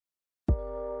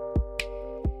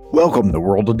Welcome to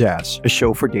World of DaaS, a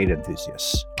show for data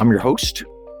enthusiasts. I'm your host,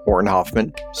 Warren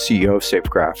Hoffman, CEO of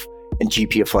SafeGraph and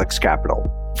GP of Flex Capital.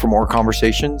 For more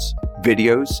conversations,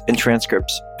 videos, and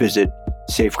transcripts, visit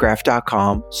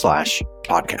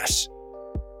safegraph.com/podcasts.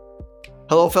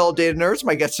 Hello, fellow data nerds.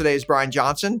 My guest today is Bryan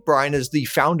Johnson. Bryan is the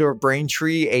founder of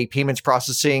Braintree, a payments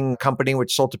processing company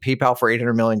which sold to PayPal for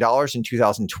 $800 million in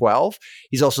 2012.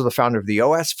 He's also the founder of the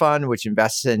OS Fund, which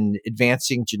invests in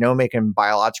advancing genomic and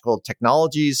biological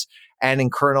technologies, and in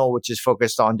Kernel, which is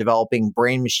focused on developing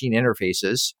brain-machine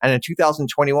interfaces. And in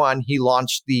 2021, he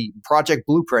launched the Project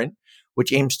Blueprint,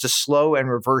 which aims to slow and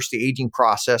reverse the aging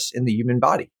process in the human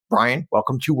body. Bryan,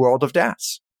 welcome to World of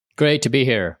DaaS. Great to be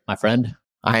here, my friend.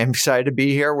 I am excited to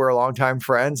be here. We're longtime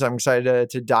friends. I'm excited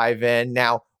to dive in.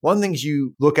 Now, one of the things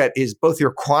you look at is both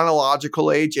your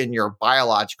chronological age and your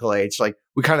biological age. Like,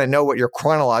 we kind of know what your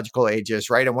chronological age is,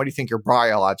 right? And what do you think your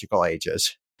biological age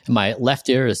is? My left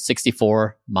ear is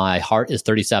 64. My heart is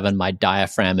 37. My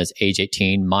diaphragm is age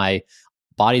 18. My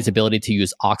body's ability to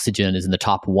use oxygen is in the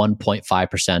top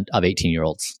 1.5% of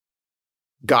 18-year-olds.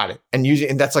 Got it. And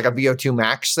that's like a VO2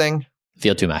 max thing?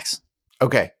 VO2 max.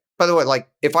 Okay. By the way, like,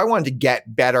 if I wanted to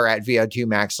get better at VO2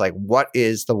 max, like, what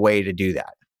is the way to do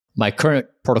that? My current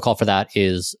protocol for that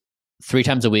is 3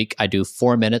 times a week. I do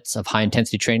 4 minutes of high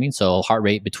intensity training. So heart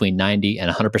rate between 90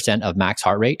 and 100% of max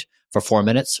heart rate for 4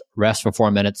 minutes, rest for 4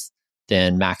 minutes,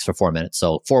 then max for 4 minutes.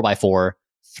 So 4x4,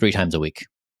 3 times a week.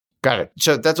 Got it.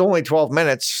 So that's only 12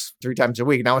 minutes, 3 times a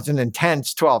week. Now it's an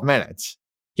intense 12 minutes.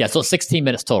 Yeah, so 16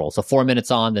 minutes total. So 4 minutes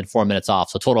on, then 4 minutes off.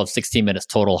 So total of 16 minutes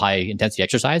total high intensity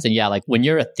exercise. And yeah, like when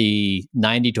you're at the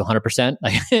 90 to 100%,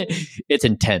 like, it's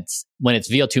intense. When it's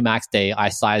VO2 max day, I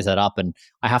size that up and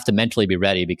I have to mentally be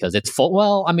ready because it's full.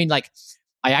 Well, I mean, like,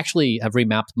 I actually have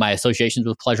remapped my associations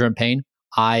with pleasure and pain.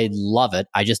 I love it.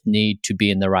 I just need to be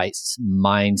in the right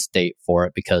mind state for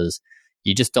it because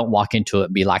you just don't walk into it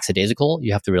and be lackadaisical.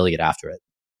 You have to really get after it.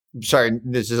 Sorry,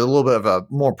 this is a little bit of a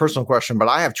more personal question, but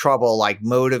I have trouble like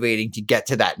motivating to get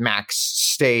to that max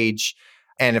stage.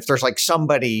 And if there's like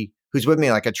somebody who's with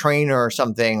me, like a trainer or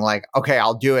something, like, okay,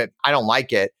 I'll do it. I don't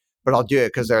like it, but I'll do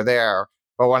it because they're there.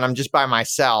 But when I'm just by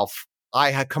myself,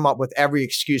 I have come up with every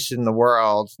excuse in the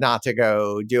world not to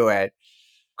go do it.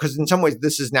 Because in some ways,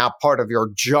 this is now part of your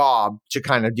job to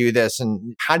kind of do this.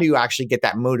 And how do you actually get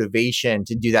that motivation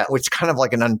to do that? It's kind of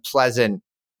like an unpleasant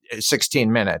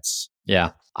 16 minutes.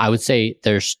 Yeah. I would say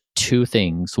there's 2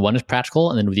 things. One is practical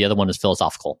and then the other one is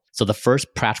philosophical. So the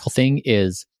first practical thing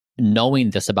is knowing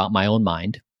this about my own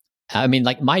mind. I mean,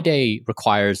 like, my day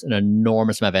requires an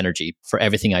enormous amount of energy for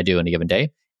everything I do in a given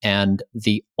day. And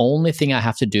the only thing I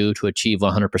have to do to achieve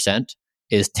 100%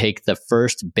 is take the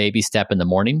first baby step in the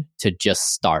morning to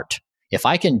just start. If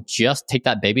I can just take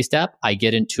that baby step, I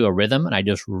get into a rhythm and I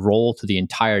just roll through the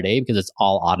entire day because it's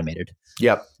all automated.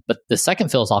 Yep. But the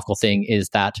second philosophical thing is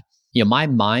that, you know, my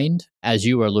mind, as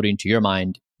you were alluding to, your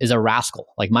mind is a rascal.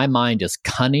 Like, my mind is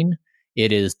cunning.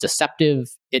 It is deceptive.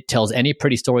 It tells any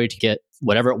pretty story to get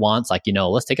whatever it wants. Like, you know,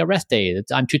 let's take a rest day.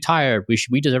 I'm too tired.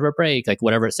 We deserve a break. Like,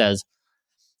 whatever it says.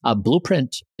 A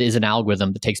blueprint is an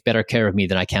algorithm that takes better care of me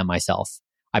than I can myself.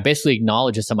 I basically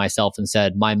acknowledged this to myself and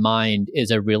said, my mind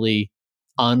is a really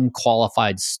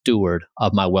unqualified steward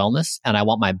of my wellness, and I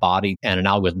want my body and an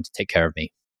algorithm to take care of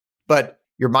me. But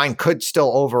your mind could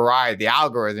still override the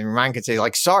algorithm. Your mind could say,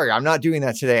 like, sorry, I'm not doing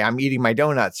that today. I'm eating my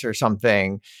donuts or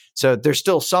something. So there's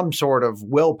still some sort of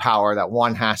willpower that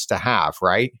one has to have,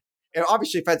 right? And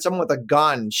obviously, if I had someone with a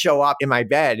gun show up in my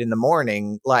bed in the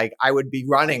morning, like, I would be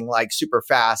running like super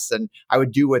fast and I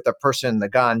would do what the person in the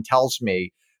gun tells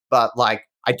me. But like,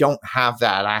 I don't have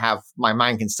that. My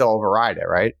mind can still override it,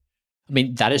 right? I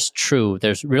mean, that is true.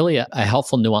 There's really a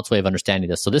helpful, nuanced way of understanding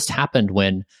this. So this happened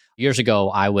when years ago,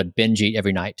 I would binge eat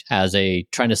every night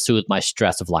trying to soothe my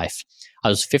stress of life. I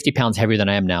was 50 pounds heavier than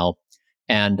I am now.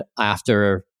 And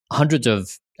after hundreds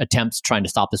of attempts trying to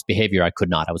stop this behavior, I could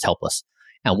not. I was helpless.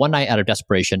 And one night out of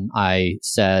desperation, I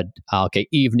said, okay,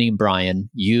 evening,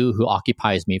 Bryan, you who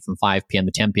occupies me from 5 p.m.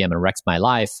 to 10 p.m. and wrecks my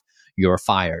life, you're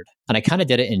fired. And I kind of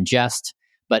did it in jest.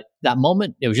 But that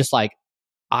moment, it was just like,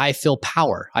 I feel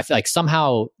power. I feel like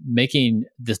somehow making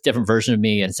this different version of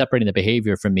me and separating the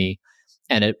behavior from me.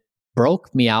 And it broke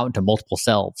me out into multiple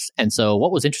selves. And so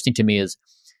what was interesting to me is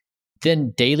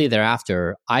then daily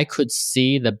thereafter, I could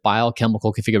see the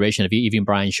biochemical configuration of evening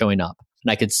Bryan showing up.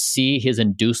 And I could see his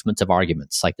inducements of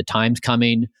arguments, like the time's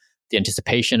coming, the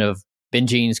anticipation of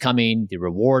binging is coming, the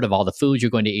reward of all the foods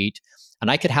you're going to eat. And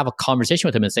I could have a conversation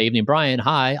with him and say, evening, Bryan,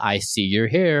 hi, I see you're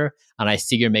here and I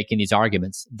see you're making these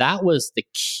arguments. That was the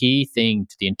key thing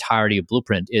to the entirety of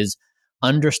Blueprint, is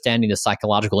understanding the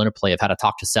psychological interplay of how to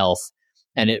talk to self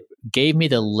And it gave me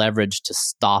the leverage to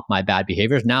stop my bad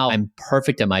behaviors. Now I'm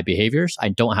perfect at my behaviors. I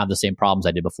don't have the same problems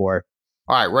I did before.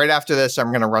 All right, right after this, I'm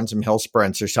going to run some hill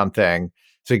sprints or something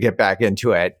to get back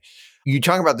into it. You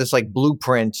talk about this like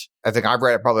blueprint. I think I've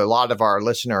read it. Probably a lot of our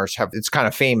listeners have. It's kind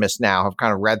of famous now, have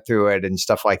kind of read through it and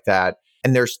stuff like that.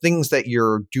 And there's things that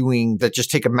you're doing that just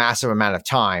take a massive amount of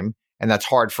time. And that's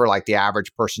hard for like the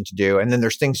average person to do. And then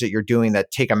there's things that you're doing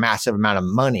that take a massive amount of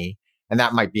money. And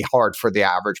that might be hard for the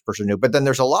average person to do. But then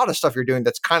there's a lot of stuff you're doing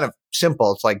that's kind of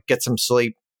simple. It's like get some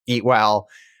sleep, eat well.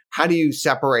 How do you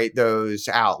separate those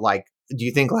out? Like, do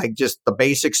you think like just the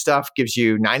basic stuff gives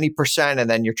you 90% and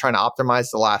then you're trying to optimize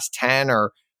the last 10?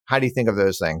 Or how do you think of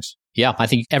those things? Yeah, I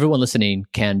think everyone listening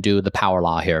can do the power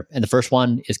law here. And the first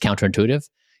one is counterintuitive.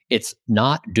 It's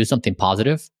not do something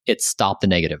positive, it's stop the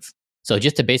negative. So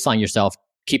just to baseline yourself,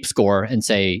 keep score and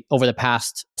say, over the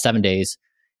past 7 days,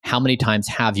 how many times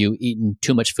have you eaten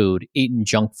too much food, eaten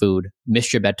junk food,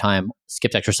 missed your bedtime,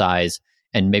 skipped exercise,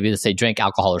 and maybe let's say drank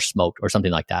alcohol or smoked or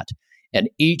something like that. And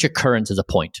each occurrence is a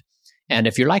point. And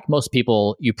if you're like most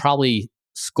people, you probably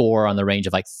score on the range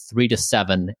of like 3 to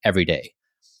 7 every day.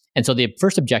 And so the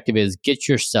first objective is get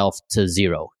yourself to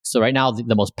 0. So right now,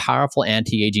 the most powerful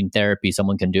anti-aging therapy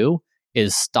someone can do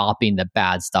is stopping the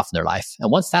bad stuff in their life. And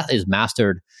once that is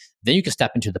mastered, then you can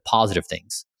step into the positive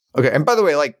things. Okay. And by the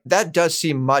way, like that does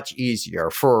seem much easier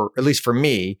for, at least for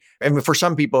me. And for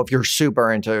some people, if you're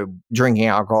super into drinking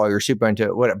alcohol, you're super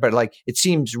into whatever, but like it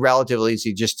seems relatively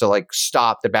easy just to like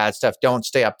stop the bad stuff. Don't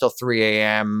stay up till 3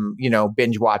 a.m.,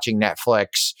 binge watching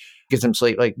Netflix, get some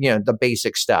sleep, like, the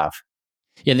basic stuff.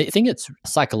 Yeah. The thing that's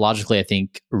psychologically, I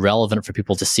think, relevant for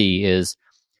people to see is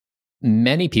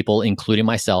many people, including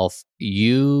myself,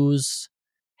 use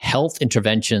health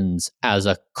interventions as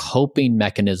a coping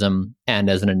mechanism and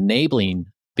as an enabling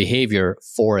behavior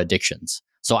for addictions.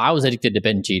 So I was addicted to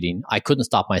binge eating. I couldn't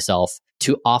stop myself.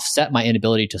 To offset my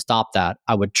inability to stop that,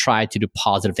 I would try to do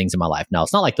positive things in my life. Now,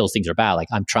 it's not like those things are bad, like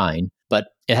I'm trying, but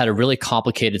it had a really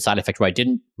complicated side effect where I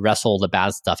didn't wrestle the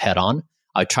bad stuff head on.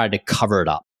 I tried to cover it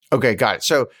up. Okay, got it.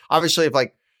 So obviously if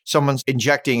like someone's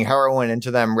injecting heroin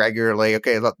into them regularly,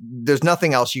 okay, look, there's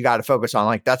nothing else you got to focus on.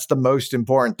 Like that's the most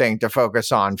important thing to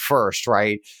focus on first,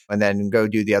 right? And then go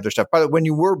do the other stuff. But when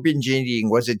you were binge eating,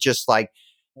 was it just like,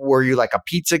 were you like a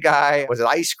pizza guy? Was it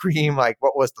ice cream? Like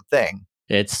what was the thing?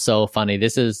 It's so funny.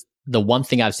 This is the one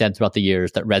thing I've said throughout the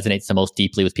years that resonates the most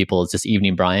deeply with people is this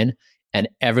evening, Bryan. And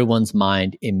everyone's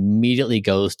mind immediately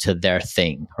goes to their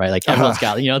thing, right? Like everyone's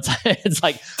got, it's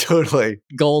like totally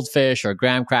goldfish or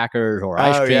graham crackers or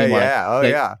ice cream.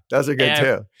 Yeah. Those are good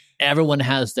too. Everyone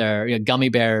has their gummy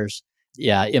bears.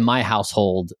 Yeah. In my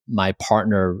household, my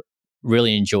partner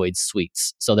really enjoyed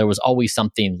sweets. So there was always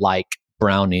something like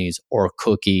brownies or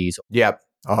cookies. Yep.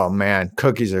 Oh man.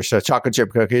 Cookies are so chocolate chip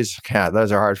cookies. Yeah.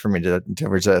 Those are hard for me to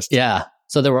resist. Yeah.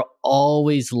 So there were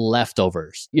always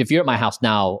leftovers. If you're at my house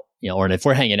now, or if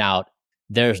we're hanging out,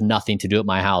 there's nothing to do at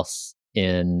my house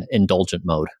in indulgent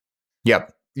mode.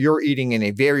 Yep. You're eating in a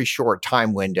very short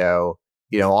time window,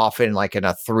 often like in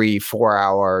a 3-4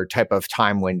 hour type of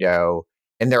time window.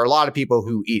 And there are a lot of people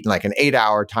who eat in like an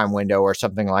 8-hour time window or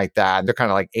something like that. They're kind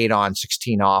of like 8 on,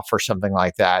 16 off or something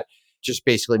like that. Just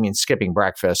basically means skipping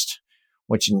breakfast,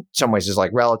 which in some ways is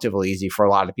like relatively easy for a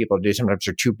lot of people to do. Sometimes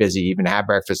they're too busy even to have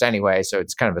breakfast anyway. So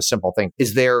it's kind of a simple thing.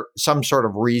 Is there some sort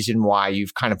of reason why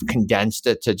you've kind of condensed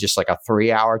it to just like a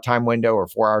 3-hour time window or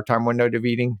 4-hour time window of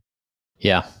eating?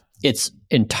 Yeah, it's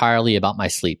entirely about my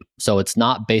sleep. So it's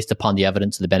not based upon the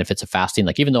evidence of the benefits of fasting.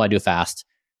 Like even though I do fast,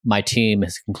 my team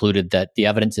has concluded that the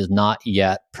evidence is not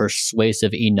yet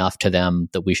persuasive enough to them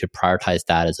that we should prioritize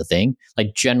that as a thing.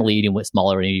 Like generally eating with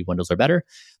smaller eating windows are better.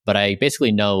 But I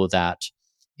basically know that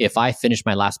if I finish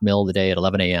my last meal of the day at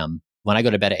 11 a.m., when I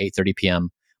go to bed at 8:30 p.m.,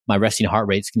 my resting heart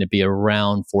rate is going to be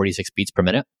around 46 beats per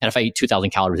minute. And if I eat 2,000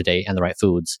 calories a day and the right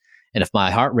foods, and if my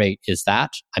heart rate is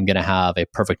that, I'm going to have a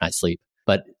perfect night's sleep.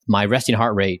 But my resting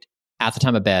heart rate at the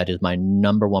time of bed is my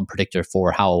number one predictor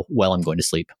for how well I'm going to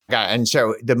sleep. Got it. And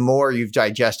so the more you've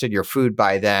digested your food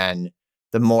by then,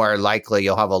 the more likely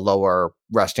you'll have a lower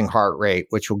resting heart rate,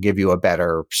 which will give you a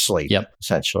better sleep,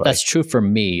 essentially. That's true for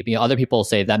me. Other people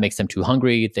say that makes them too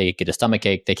hungry. They get a stomach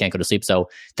ache. They can't go to sleep. So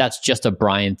that's just a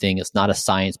Bryan thing. It's not a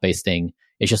science-based thing.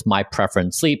 It's just my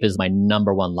preference. Sleep is my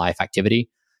number one life activity.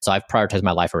 So I've prioritized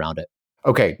my life around it.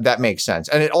 Okay, that makes sense.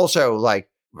 And it also, like,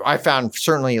 I found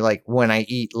certainly like when I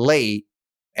eat late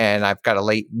and I've got a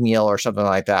late meal or something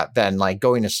like that, then like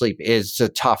going to sleep is a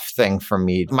tough thing for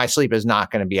me. My sleep is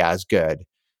not going to be as good.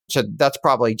 So that's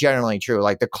probably generally true.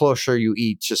 Like the closer you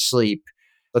eat to sleep,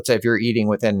 let's say if you're eating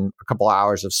within a couple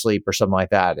hours of sleep or something like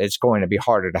that, it's going to be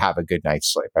harder to have a good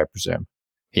night's sleep, I presume.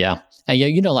 Yeah. And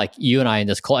yeah, like you and I in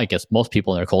this, I guess most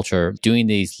people in their culture doing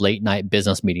these late night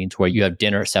business meetings where you have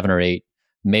dinner at 7 or 8,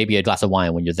 maybe a glass of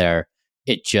wine when you're there,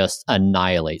 it just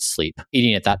annihilates sleep.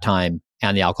 Eating at that time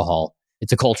and the alcohol,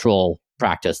 it's a cultural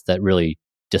practice that really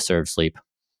disturbs sleep.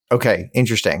 Okay,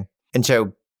 interesting. And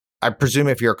so I presume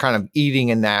if you're kind of eating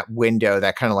in that window,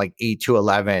 that kind of like 8 to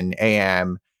 11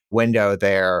 a.m. window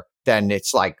there, then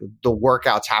it's like the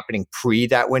workout's happening pre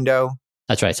that window.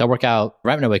 That's right. So I work out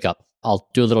right when I wake up. I'll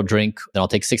do a little drink, then I'll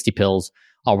take 60 pills.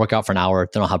 I'll work out for an hour.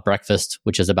 Then I'll have breakfast,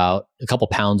 which is about a couple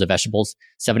pounds of vegetables,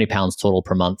 70 pounds total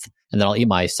per month. And then I'll eat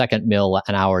my second meal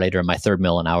an hour later and my third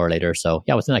meal an hour later. So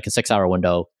yeah, within like a 6-hour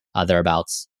window,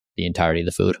 thereabouts, the entirety of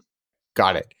the food.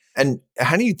 Got it. And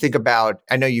how do you think about,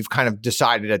 I know you've kind of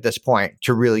decided at this point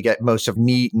to really get most of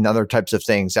meat and other types of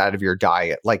things out of your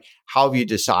diet. Like, how have you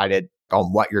decided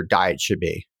on what your diet should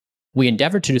be? We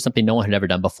endeavored to do something no one had ever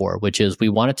done before, which is we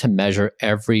wanted to measure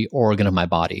every organ of my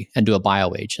body and do a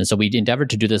bioage. And so we endeavored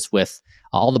to do this with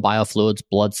all the biofluids,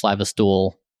 blood, saliva,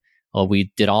 stool.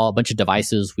 We did a bunch of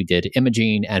devices. We did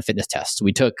imaging and fitness tests.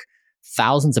 We took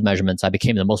thousands of measurements. I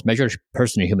became the most measured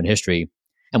person in human history.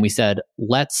 And we said,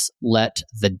 let's let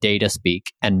the data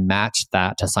speak and match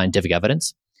that to scientific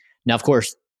evidence. Now, of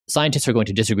course, scientists are going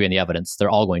to disagree on the evidence. They're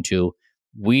all going to.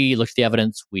 We looked at the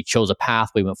evidence. We chose a path.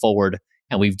 We went forward.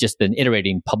 And we've just been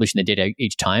iterating, publishing the data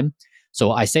each time.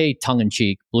 So I say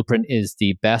tongue-in-cheek, Blueprint is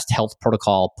the best health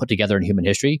protocol put together in human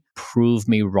history. Prove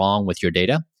me wrong with your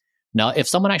data. Now, if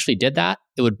someone actually did that,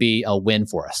 it would be a win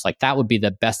for us. Like that would be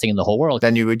the best thing in the whole world.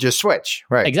 Then you would just switch,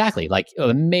 right? Exactly. Like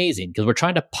amazing. Because we're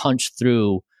trying to punch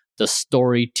through the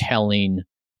storytelling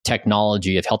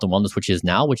technology of health and wellness, which is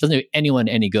now, which doesn't do anyone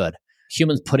any good.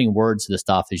 Humans putting words to this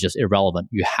stuff is just irrelevant.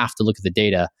 You have to look at the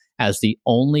data as the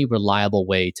only reliable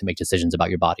way to make decisions about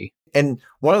your body. And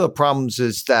one of the problems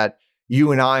is that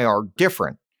you and I are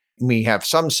different. We have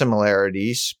some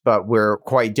similarities, but we're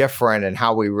quite different, and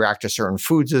how we react to certain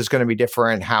foods is going to be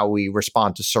different. How we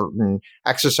respond to certain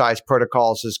exercise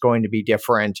protocols is going to be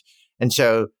different. And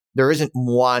so there isn't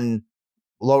one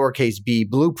lowercase b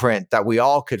blueprint that we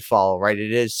all could follow, right?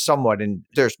 It is somewhat, and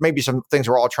there's maybe some things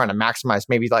we're all trying to maximize.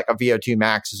 Maybe like a VO2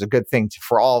 max is a good thing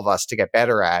for all of us to get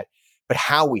better at, but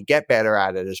how we get better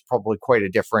at it is probably quite a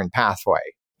different pathway.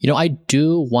 I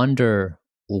do wonder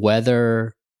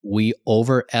whether we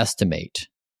overestimate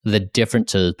the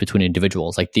differences between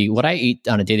individuals. Like what I eat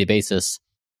on a daily basis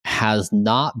has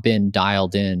not been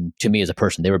dialed in to me as a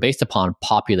person. They were based upon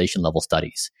population level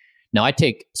studies. Now, I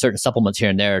take certain supplements here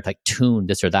and there to like tune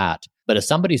this or that. But if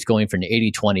somebody's going for an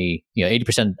 80-20,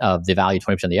 80% of the value,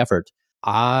 20% of the effort,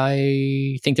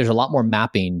 I think there's a lot more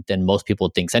mapping than most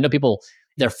people think. So I know people,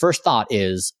 their first thought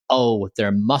is, oh,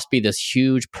 there must be this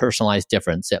huge personalized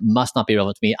difference. It must not be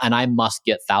relevant to me. And I must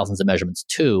get thousands of measurements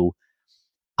too.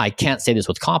 I can't say this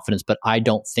with confidence, but I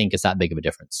don't think it's that big of a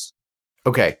difference.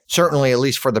 Okay. Certainly, at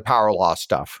least for the power law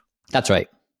stuff. That's right.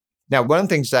 Now, one of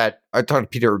the things that I talked to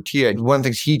Peter Urtia, one of the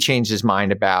things he changed his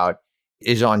mind about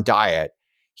is on diet.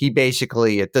 He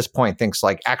basically, at this point, thinks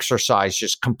like exercise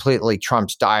just completely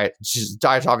trumps diet.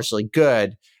 Diet's obviously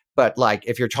good, but like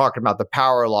if you're talking about the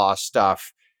power law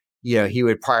stuff, he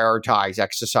would prioritize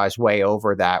exercise way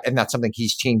over that. And that's something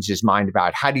he's changed his mind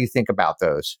about. How do you think about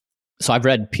those? So I've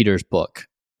read Peter's book.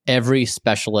 Every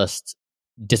specialist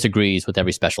disagrees with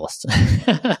every specialist.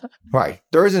 Right.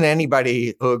 There isn't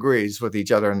anybody who agrees with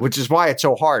each other, which is why it's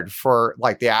so hard for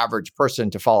like the average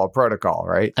person to follow protocol,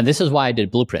 right? And this is why I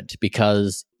did Blueprint,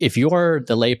 because if you're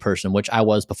the layperson, which I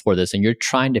was before this, and you're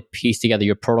trying to piece together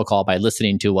your protocol by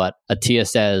listening to what Attia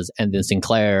says and then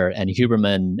Sinclair and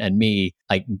Huberman and me,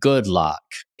 like good luck.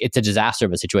 It's a disaster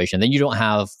of a situation. Then you don't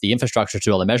have the infrastructure to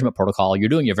build a measurement protocol. You're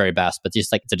doing your very best, but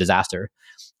just like it's a disaster.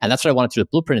 And that's what I wanted to do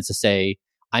with Blueprint, is to say,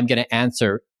 I'm going to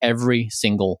answer every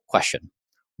single question.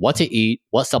 What to eat,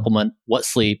 what supplement, what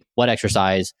sleep, what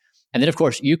exercise. And then, of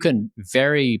course, you can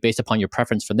vary based upon your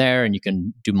preference from there, and you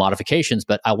can do modifications.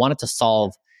 But I wanted to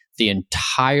solve the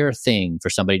entire thing for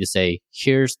somebody to say,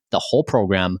 here's the whole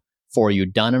program for you,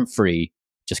 done and free.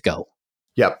 Just go.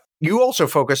 Yep. You also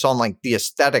focus on like the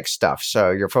aesthetic stuff. So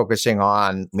you're focusing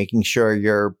on making sure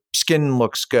your skin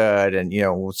looks good and,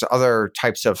 other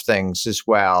types of things as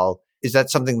well. Is that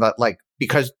something that like,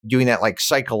 because doing that like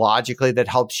psychologically that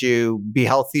helps you be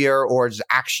healthier, or does it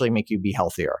actually make you be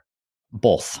healthier?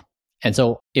 Both. And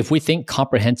so if we think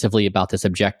comprehensively about this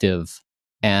objective,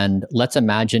 and let's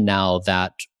imagine now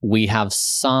that we have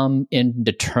some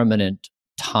indeterminate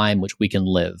time which we can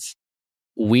live,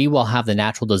 we will have the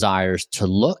natural desires to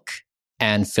look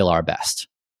and feel our best.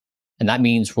 And that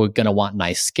means we're going to want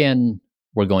nice skin.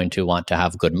 We're going to want to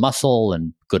have good muscle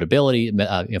and good ability,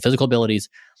 physical abilities.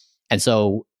 And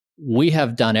so we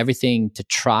have done everything to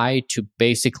try to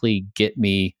basically get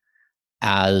me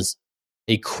as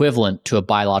equivalent to a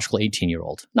biological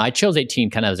 18-year-old. Now, I chose 18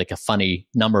 kind of as like a funny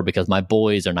number because my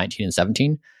boys are 19 and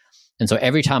 17. And so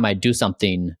every time I do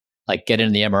something like get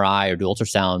in the MRI or do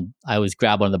ultrasound, I always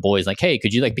grab one of the boys like, hey,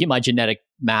 could you like be my genetic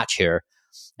match here?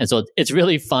 And so it's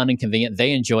really fun and convenient.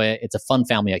 They enjoy it. It's a fun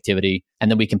family activity.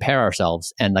 And then we compare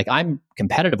ourselves. And like I'm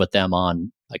competitive with them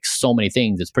on like so many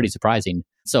things. It's pretty surprising.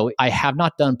 So I have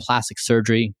not done plastic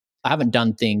surgery. I haven't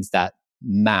done things that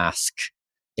mask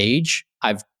age.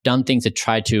 I've done things that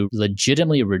try to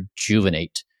legitimately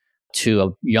rejuvenate to a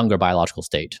younger biological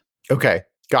state. Okay,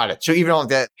 got it. So even on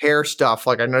that hair stuff,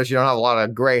 like I noticed you don't have a lot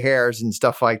of gray hairs and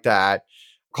stuff like that.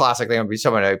 Classic thing would be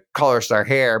someone who colors their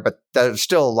hair, but they're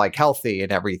still like healthy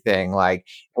and everything. Like,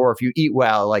 or if you eat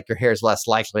well, like your hair is less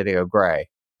likely to go gray.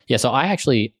 Yeah, so I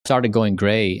actually started going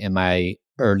gray in my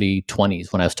early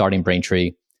 20s when I was starting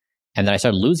Braintree. And then I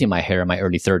started losing my hair in my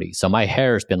early 30s. So my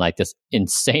hair has been like this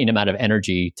insane amount of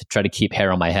energy to try to keep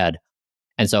hair on my head.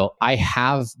 And so I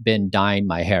have been dyeing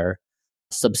my hair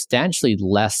substantially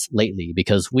less lately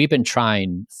because we've been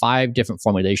trying 5 different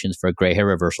formulations for gray hair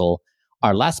reversal.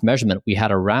 Our last measurement, we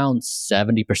had around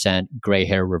 70% gray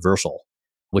hair reversal,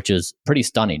 which is pretty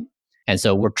stunning. And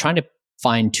so we're trying to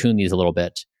fine tune these a little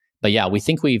bit. But yeah, we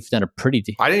think we've done a pretty...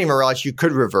 I didn't even realize you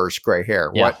could reverse gray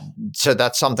hair. Yeah. So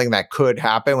that's something that could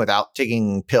happen without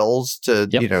taking pills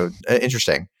to,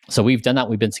 interesting. So we've done that.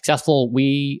 We've been successful.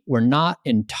 We were not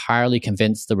entirely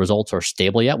convinced the results are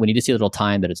stable yet. We need to see a little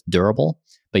time that it's durable.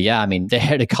 But yeah, I mean,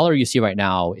 the color you see right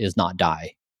now is not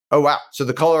dye. Oh, wow. So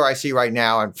the color I see right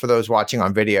now, and for those watching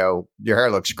on video, your hair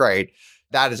looks great.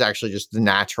 That is actually just the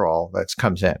natural that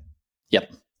comes in.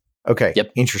 Yep. Okay.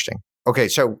 Yep. Interesting. Okay,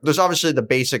 so there's obviously the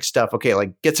basic stuff. Okay,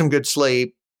 like get some good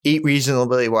sleep, eat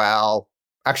reasonably well,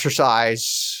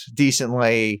 exercise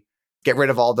decently, get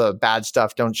rid of all the bad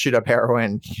stuff, don't shoot up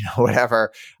heroin,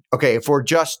 whatever. Okay, if we're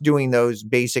just doing those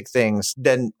basic things,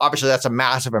 then obviously that's a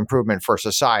massive improvement for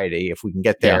society if we can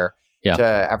get there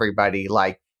to everybody.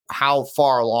 Like, how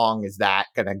far along is that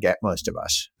going to get most of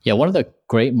us? Yeah, one of the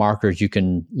great markers you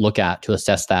can look at to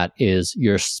assess that is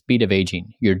your speed of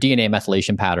aging, your DNA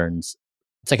methylation patterns.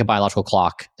 It's like a biological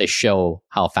clock. They show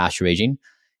how fast you're aging.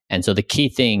 And so the key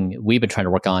thing we've been trying to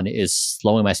work on is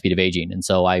slowing my speed of aging. And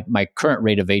so my current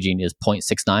rate of aging is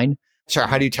 0.69. So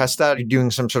how do you test that? Are you doing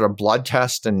some sort of blood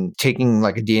test and taking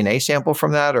like a DNA sample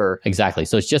from that or? Exactly.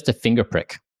 So it's just a finger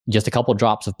prick, just a couple of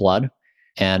drops of blood.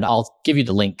 And I'll give you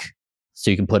the link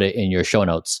so you can put it in your show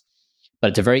notes.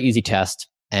 But it's a very easy test.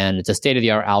 And it's a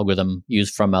state-of-the-art algorithm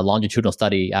used from a longitudinal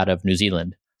study out of New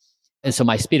Zealand. And so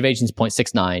my speed of aging is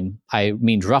 0.69. I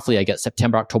mean, roughly I get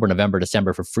September, October, November,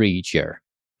 December for free each year.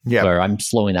 Yeah. Where I'm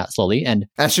slowing that slowly. And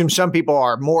I assume some people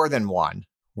are more than one,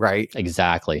 right?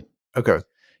 Exactly. Okay.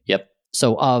 Yep.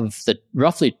 So of the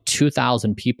roughly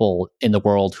 2,000 people in the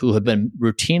world who have been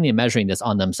routinely measuring this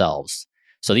on themselves.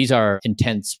 So these are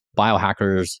intense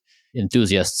biohackers,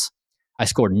 enthusiasts. I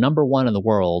scored number 1 in the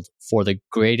world for the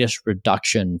greatest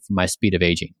reduction for my speed of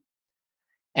aging.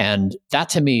 And that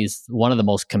to me is one of the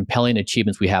most compelling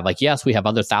achievements we have. Like, yes, we have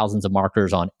other thousands of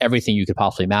markers on everything you could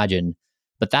possibly imagine.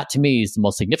 But that to me is the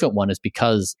most significant one is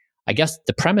because I guess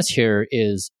the premise here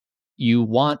is you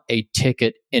want a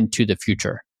ticket into the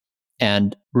future.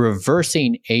 And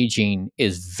reversing aging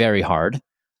is very hard.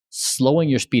 Slowing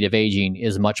your speed of aging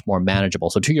is much more manageable.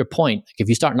 So to your point, if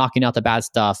you start knocking out the bad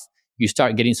stuff, you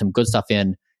start getting some good stuff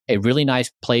in, a really nice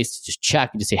place to just check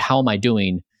and just say, how am I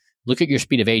doing? Look at your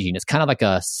speed of aging. It's kind of like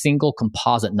a single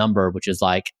composite number, which is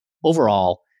like,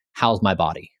 overall, how's my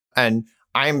body? And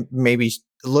I'm maybe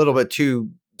a little bit too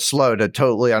slow to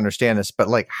totally understand this, but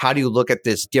like, how do you look at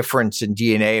this difference in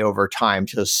DNA over time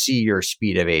to see your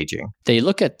speed of aging? They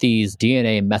look at these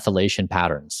DNA methylation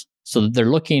patterns. So they're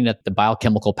looking at the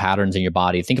biochemical patterns in your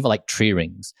body. Think of it like tree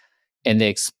rings. And they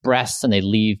express and they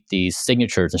leave these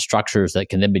signatures and structures that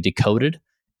can then be decoded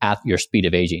at your speed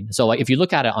of aging. So like, if you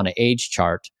look at it on an age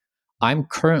chart, I'm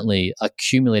currently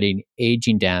accumulating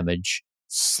aging damage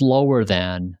slower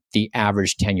than the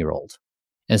average 10-year-old.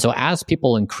 And so as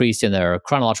people increase in their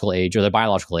chronological age or their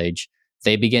biological age,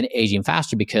 they begin aging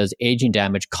faster because aging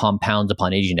damage compounds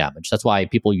upon aging damage. That's why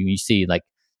people you see like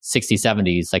 60s,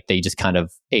 70s, like they just kind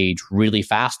of age really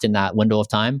fast in that window of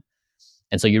time.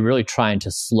 And so you're really trying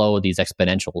to slow these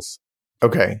exponentials.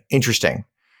 Okay, interesting.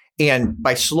 And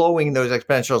by slowing those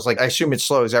exponentials, like I assume it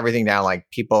slows everything down. Like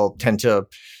people tend to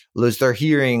lose their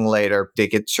hearing later. They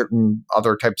get certain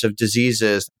other types of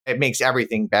diseases. It makes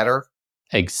everything better.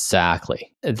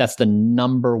 Exactly. That's the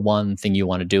number one thing you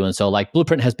want to do. And so like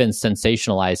Blueprint has been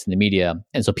sensationalized in the media.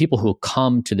 And so people who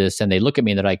come to this and they look at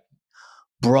me and they're like,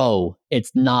 bro,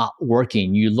 it's not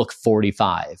working. You look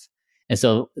 45. And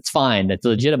so it's fine. It's a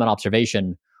legitimate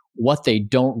observation. What they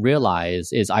don't realize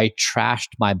is I trashed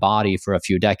my body for a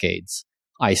few decades.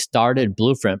 I started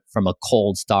Blueprint from a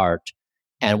cold start.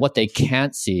 And what they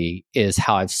can't see is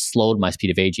how I've slowed my speed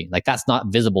of aging. Like that's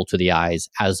not visible to the eyes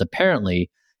as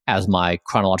apparently as my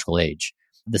chronological age.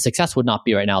 The success would not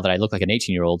be right now that I look like an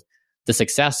 18-year-old. The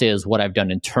success is what I've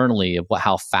done internally of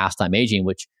how fast I'm aging,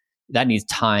 which that needs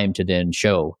time to then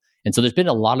show. And so there's been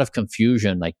a lot of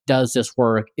confusion, like, does this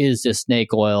work? Is this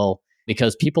snake oil?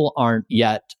 Because people aren't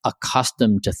yet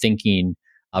accustomed to thinking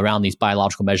around these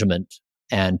biological measurements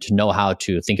and to know how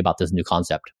to think about this new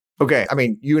concept. Okay. I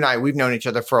mean, you and I, we've known each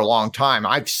other for a long time.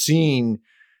 I've seen,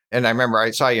 and I remember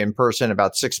I saw you in person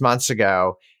about 6 months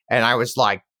ago, and I was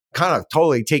like, kind of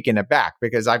totally taken aback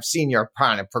because I've seen your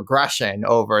kind of progression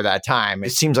over that time.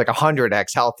 It seems like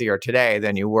 100x healthier today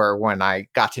than you were when I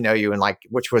got to know you, and like,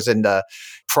 which was in the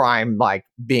prime, like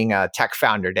being a tech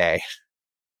founder day.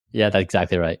 Yeah, that's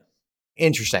exactly right.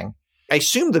 Interesting. I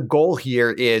assume the goal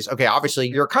here is, okay, obviously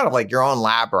you're kind of like your own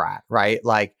lab rat, right?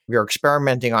 Like you're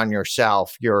experimenting on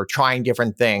yourself. You're trying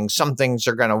different things. Some things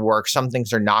are going to work. Some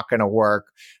things are not going to work.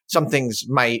 Some things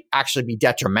might actually be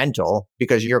detrimental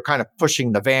because you're kind of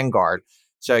pushing the vanguard.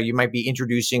 So you might be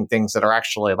introducing things that are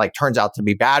actually like turns out to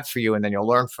be bad for you. And then you'll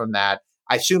learn from that.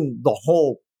 I assume the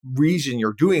whole reason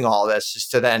you're doing all this is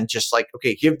to then just like,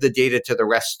 okay, give the data to the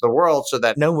rest of the world so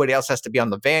that nobody else has to be on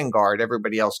the vanguard.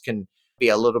 Everybody else can be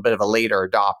a little bit of a later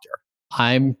adopter.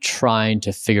 I'm trying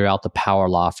to figure out the power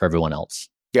law for everyone else.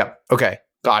 Yeah. Okay.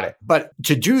 Got it. But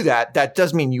to do that, that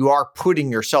does mean you are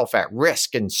putting yourself at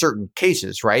risk in certain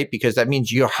cases, right? Because that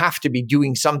means you have to be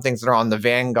doing some things that are on the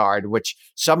vanguard, which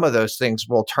some of those things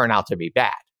will turn out to be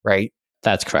bad, right?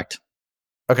 That's correct.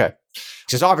 Okay.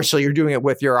 Because obviously you're doing it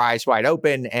with your eyes wide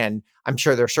open. And I'm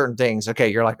sure there are certain things, okay,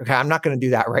 you're like, okay, I'm not going to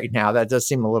do that right now. That does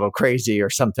seem a little crazy or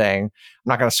something. I'm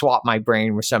not going to swap my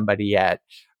brain with somebody yet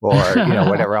or,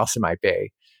 whatever else it might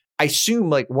be. I assume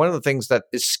like one of the things that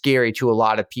is scary to a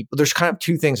lot of people, there's kind of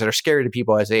two things that are scary to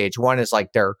people as they age. One is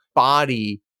like their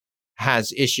body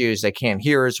has issues. They can't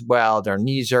hear as well. Their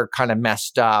knees are kind of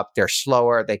messed up. They're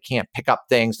slower. They can't pick up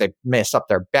things. They mess up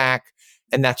their back.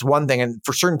 And that's one thing. And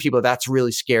for certain people, that's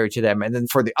really scary to them. And then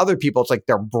for the other people, it's like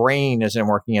their brain isn't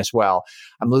working as well.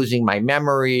 I'm losing my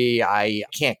memory. I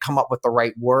can't come up with the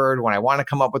right word when I want to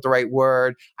come up with the right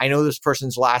word. I know this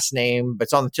person's last name, but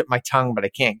it's on the tip of my tongue, but I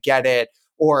can't get it.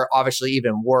 Or obviously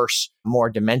even worse, more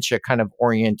dementia kind of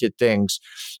oriented things.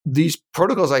 These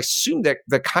protocols, I assume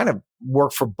that kind of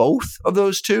work for both of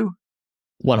those two.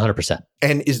 100%.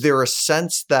 And is there a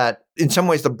sense that in some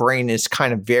ways the brain is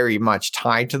kind of very much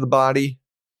tied to the body?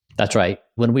 That's right.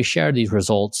 When we share these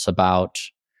results about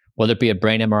whether it be a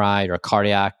brain MRI or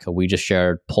cardiac, we just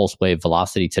shared pulse wave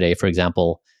velocity today, for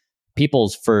example,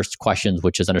 people's first questions,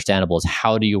 which is understandable, is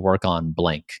how do you work on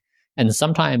blank? And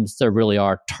sometimes there really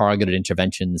are targeted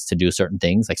interventions to do certain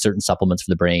things, like certain supplements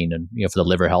for the brain and for the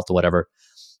liver health or whatever.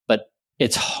 But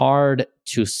it's hard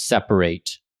to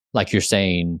separate, like you're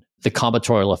saying, the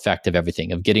combinatorial effect of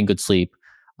everything, of getting good sleep,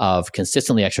 of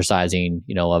consistently exercising,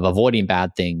 of avoiding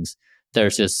bad things.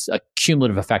 There's this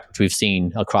cumulative effect which we've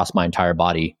seen across my entire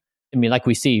body. I mean, like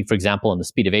we see, for example, in the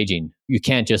speed of aging, you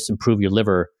can't just improve your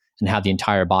liver and have the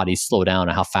entire body slow down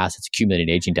on how fast it's accumulating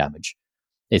aging damage.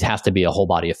 It has to be a whole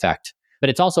body effect. But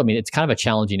it's also, it's kind of a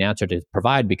challenging answer to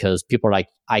provide because people are like,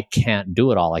 I can't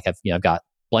do it all. Like I've got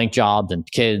blank jobs and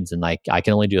kids and like I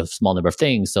can only do a small number of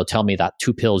things. So tell me that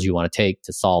 2 pills you want to take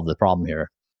to solve the problem here.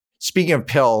 Speaking of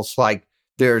pills, like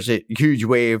there's a huge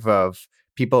wave of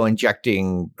people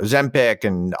injecting Ozempic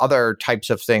and other types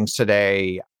of things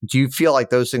today. Do you feel like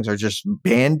those things are just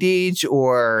band-aids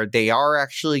or they are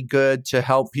actually good to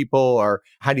help people? Or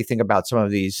how do you think about some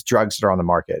of these drugs that are on the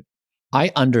market?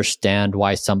 I understand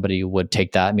why somebody would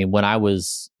take that. When I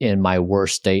was in my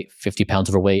worst state, 50 pounds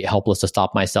overweight, helpless to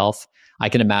stop myself, I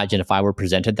can imagine if I were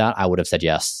presented that, I would have said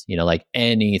yes, like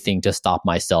anything to stop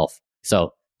myself.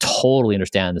 So totally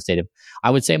understand the state of,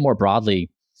 I would say more broadly,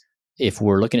 if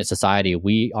we're looking at society,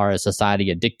 we are a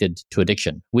society addicted to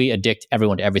addiction. We addict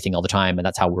everyone to everything all the time, and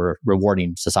that's how we're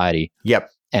rewarding society. Yep.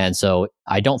 And so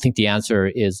I don't think the answer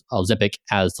is Ozempic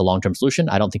as the long-term solution.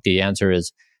 I don't think the answer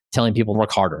is telling people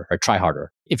work harder or try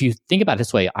harder. If you think about it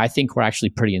this way, I think we're actually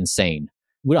pretty insane.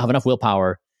 We don't have enough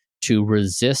willpower to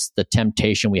resist the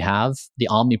temptation we have, the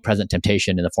omnipresent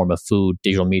temptation in the form of food,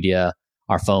 digital media,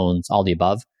 our phones, all the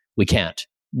above. We can't.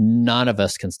 None of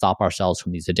us can stop ourselves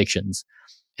from these addictions.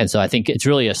 And so I think it's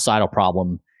really a societal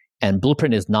problem. And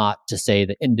Blueprint is not to say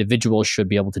that individuals should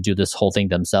be able to do this whole thing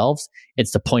themselves.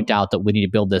 It's to point out that we need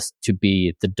to build this to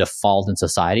be the default in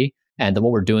society And then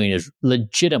what we're doing is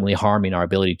legitimately harming our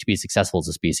ability to be successful as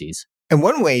a species. And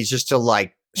one way is just to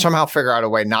like somehow figure out a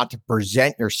way not to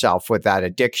present yourself with that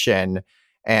addiction.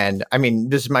 And I mean,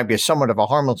 this might be somewhat of a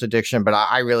harmless addiction, but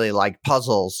I really like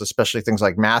puzzles, especially things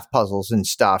like math puzzles and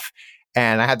stuff.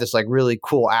 And I had this like really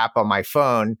cool app on my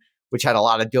phone, which had a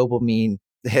lot of dopamine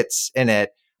hits in it.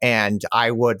 And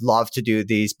I would love to do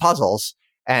these puzzles.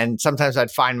 And sometimes I'd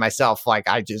find myself like,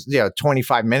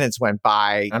 25 minutes went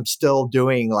by. I'm still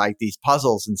doing like these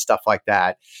puzzles and stuff like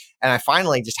that. And I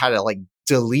finally just had to like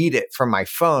delete it from my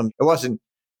phone. It wasn't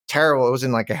terrible. It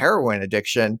wasn't like a heroin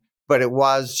addiction, but it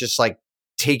was just like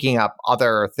taking up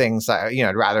other things that,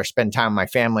 I'd rather spend time with my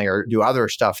family or do other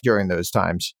stuff during those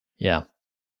times. Yeah.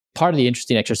 Part of the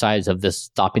interesting exercise of this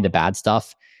stopping the bad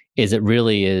stuff is it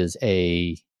really is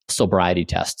a sobriety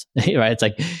test, right? It's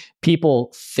like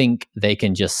people think they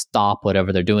can just stop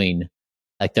whatever they're doing,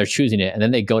 like they're choosing it, and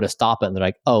then they go to stop it and they're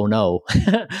like, oh no,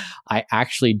 I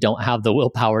actually don't have the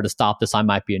willpower to stop this. I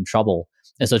might be in trouble.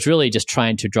 And so it's really just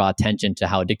trying to draw attention to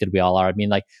how addicted we all are. I mean,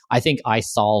 like, I think I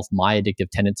solve my addictive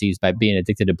tendencies by being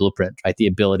addicted to Blueprint, right? The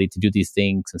ability to do these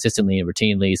things consistently and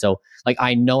routinely. So like,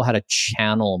 I know how to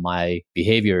channel my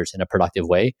behaviors in a productive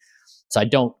way. So I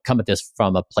don't come at this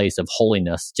from a place of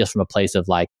holiness, just from a place of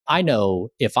like, I know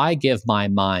if I give my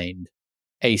mind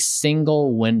a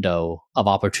single window of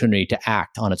opportunity to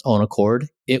act on its own accord,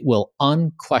 it will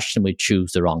unquestionably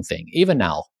choose the wrong thing. Even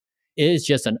now, it is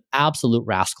just an absolute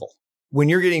rascal. When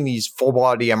you're getting these full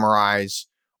body MRIs,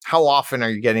 how often are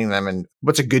you getting them? And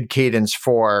what's a good cadence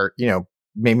for,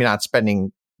 maybe not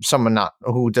spending someone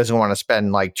who doesn't want to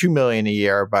spend like $2 million a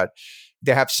year, but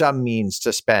they have some means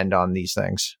to spend on these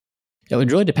things? It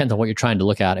really depends on what you're trying to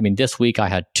look at. I mean, this week I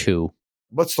had 2.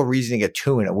 What's the reason to get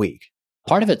 2 in a week?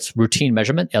 Part of it's routine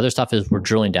measurement. The other stuff is we're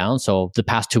drilling down. So the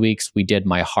past 2 weeks, we did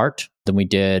my heart, then we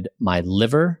did my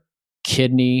liver,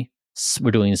 kidney,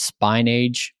 we're doing spine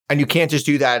age. And you can't just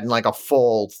do that in like a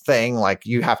full thing. Like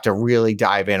you have to really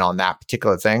dive in on that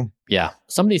particular thing. Yeah.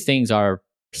 Some of these things are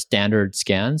standard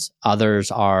scans.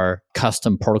 Others are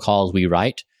custom protocols we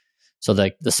write. So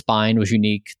the spine was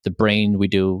unique. The brain we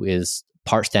do is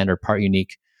part standard, part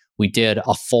unique. We did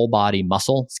a full body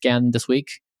muscle scan this week.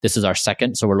 This is our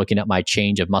second. So we're looking at my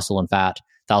change of muscle and fat.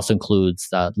 That also includes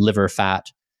liver fat.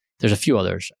 There's a few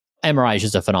others. MRI is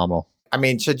just a phenomenal. I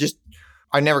mean,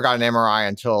 I never got an MRI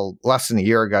until less than a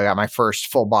year ago. I got my first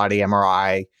full body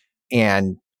MRI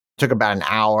and took about an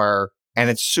hour, and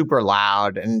it's super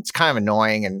loud and it's kind of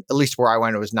annoying. And at least where I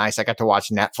went, it was nice. I got to watch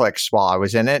Netflix while I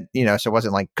was in it, so it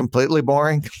wasn't like completely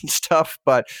boring and stuff,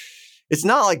 but it's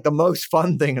not like the most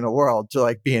fun thing in the world to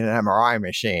like be in an MRI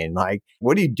machine. Like,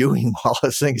 what are you doing while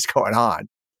this thing's going on?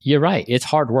 You're right. It's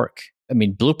hard work. I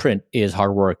mean, Blueprint is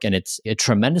hard work, and it's a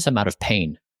tremendous amount of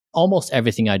pain. Almost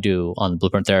everything I do on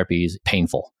Blueprint therapy is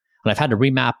painful. And I've had to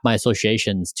remap my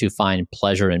associations to find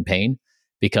pleasure in pain,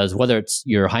 because whether it's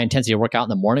your high intensity workout in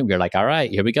the morning, you're like, all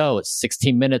right, here we go. It's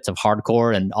 16 minutes of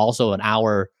hardcore and also an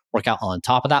hour workout on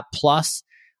top of that. Plus,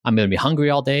 I'm going to be hungry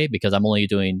all day because I'm only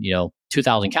doing,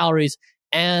 2,000 calories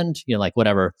and,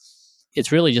 whatever.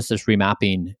 It's really just this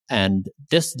remapping. And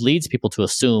this leads people to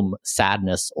assume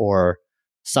sadness or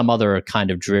some other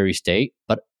kind of dreary state.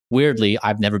 But weirdly,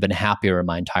 I've never been happier in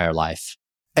my entire life.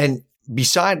 And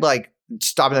beside like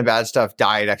stopping the bad stuff,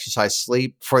 diet, exercise,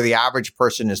 sleep, for the average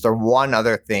person, is there one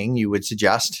other thing you would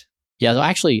suggest? Yeah, so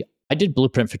actually, I did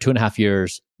Blueprint for 2.5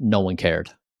 years. No one cared.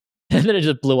 And then it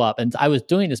just blew up. And I was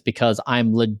doing this because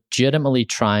I'm legitimately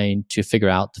trying to figure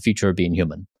out the future of being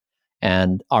human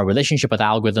and our relationship with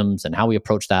algorithms and how we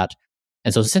approach that.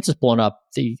 And so since it's blown up,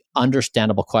 the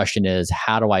understandable question is,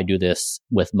 how do I do this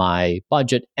with my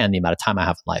budget and the amount of time I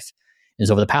have in life? And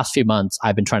so over the past few months,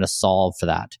 I've been trying to solve for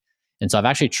that. And so I've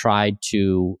actually tried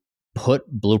to put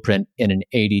Blueprint in an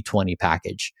 80-20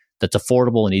 package that's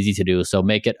affordable and easy to do. So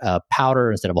make it a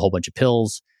powder instead of a whole bunch of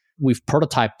pills. We've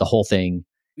prototyped the whole thing.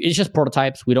 It's just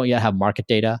prototypes. We don't yet have market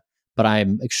data, but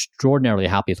I'm extraordinarily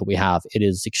happy with what we have. It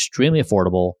is extremely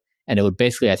affordable. And it would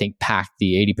basically, I think, pack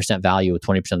the 80% value with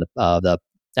 20% of the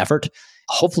effort.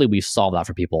 Hopefully we've solved that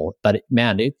for people. But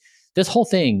man, this whole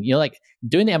thing, like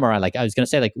doing the MRI, like I was going to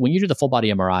say, like when you do the full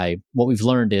body MRI, what we've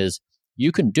learned is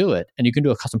you can do it and you can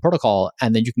do a custom protocol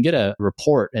and then you can get a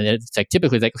report. And it's like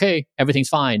typically like, okay, everything's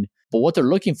fine. But what they're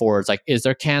looking for is like, is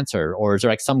there cancer or is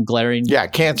there like some glaring? Yeah,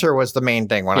 cancer was the main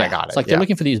thing when I got it. It's like they're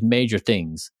looking for these major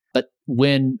things. But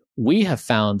when we have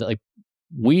found that like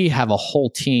we have a whole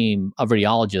team of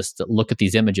radiologists that look at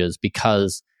these images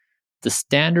because the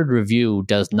standard review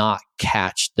does not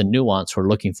catch the nuance we're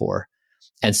looking for.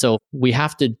 And so we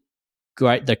have to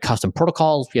write the custom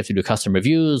protocols. We have to do custom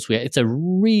reviews. It's a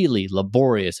really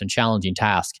laborious and challenging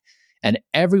task. And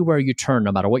everywhere you turn,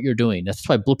 no matter what you're doing, that's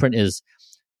why Blueprint is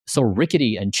so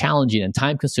rickety and challenging and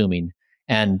time consuming.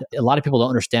 And a lot of people don't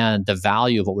understand the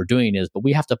value of what we're doing but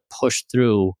we have to push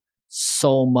through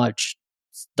so much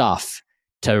stuff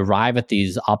to arrive at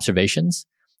these observations.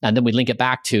 And then we link it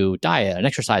back to diet and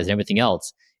exercise and everything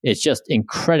else. It's just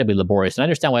incredibly laborious. And I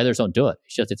understand why others don't do it.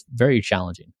 It's very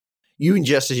challenging. You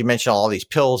ingest, as you mentioned, all these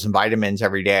pills and vitamins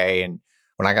every day. And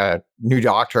when I got a new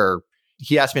doctor,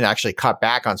 he asked me to actually cut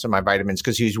back on some of my vitamins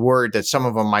because he was worried that some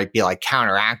of them might be like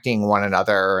counteracting one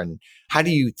another. And how do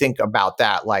you think about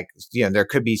that? Like, there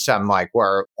could be some like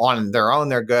where on their own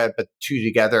they're good, but two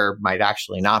together might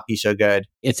actually not be so good.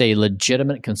 It's a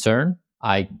legitimate concern.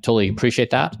 I totally appreciate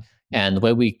that. And the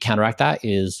way we counteract that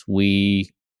is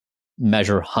we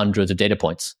measure hundreds of data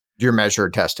points. You're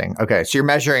measured testing. Okay. So you're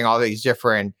measuring all these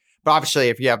different, but obviously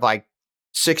if you have like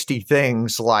 60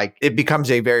 things, like it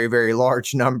becomes a very, very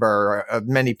large number of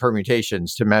many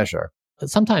permutations to measure.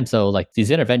 Sometimes though, like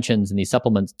these interventions and these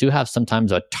supplements do have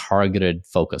sometimes a targeted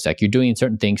focus. Like you're doing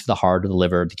certain things for the heart or the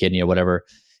liver, the kidney or whatever.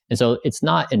 And so it's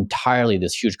not entirely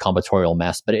this huge combinatorial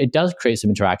mess, but it does create some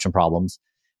interaction problems.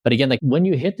 But again, like when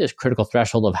you hit this critical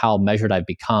threshold of how measured I've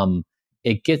become,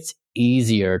 it gets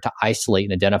easier to isolate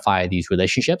and identify these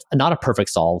relationships. Not a perfect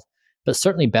solve, but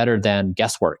certainly better than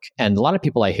guesswork. And a lot of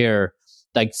people I hear,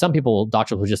 like some people,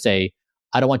 doctors will just say,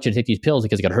 I don't want you to take these pills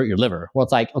because it's going to hurt your liver. Well,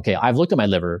 it's like, okay, I've looked at my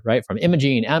liver, right? From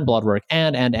imaging and blood work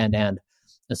and. And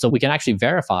so we can actually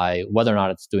verify whether or not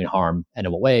it's doing harm and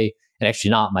in what way. And actually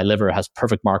not, my liver has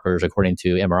perfect markers according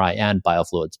to MRI and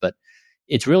biofluids. But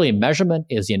it's really measurement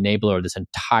is the enabler of this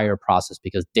entire process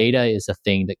because data is the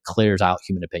thing that clears out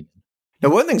human opinion. Now,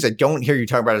 one of the things I don't hear you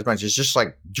talk about as much is just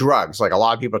like drugs. Like a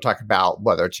lot of people talk about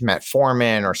whether it's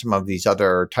metformin or some of these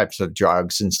other types of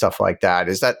drugs and stuff like that.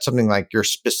 Is that something like you're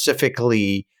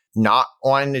specifically not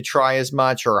wanting to try as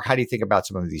much? Or how do you think about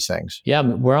some of these things? Yeah,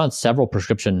 we're on several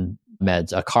prescription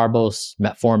meds, Carbos,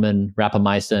 metformin,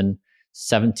 rapamycin,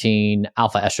 17,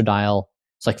 alpha estradiol.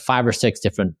 It's like 5 or 6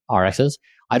 different RXs.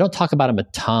 I don't talk about them a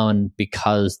ton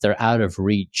because they're out of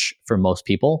reach for most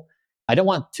people. I don't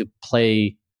want to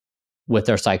play with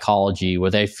their psychology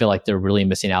where they feel like they're really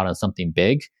missing out on something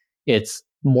big. It's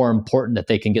more important that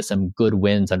they can get some good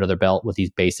wins under their belt with these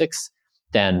basics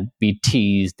than be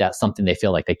teased at something they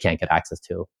feel like they can't get access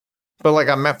to. But like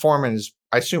a metformin is,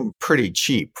 I assume, pretty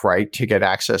cheap, right? To get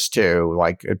access to,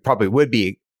 like it probably would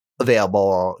be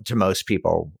available to most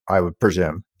people, I would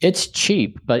presume. It's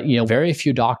cheap, but very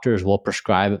few doctors will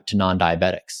prescribe it to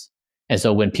non-diabetics. And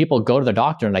so when people go to the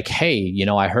doctor and like, hey,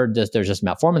 I heard there's this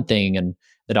metformin thing, and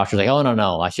the doctor's like, oh,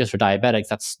 no, that's just for diabetics.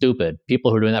 That's stupid. People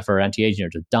who are doing that for anti-aging are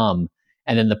just dumb.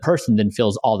 And then the person then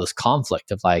feels all this conflict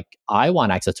of like, I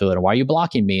want access to it, and why are you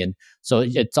blocking me? And so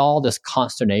it's all this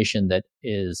consternation that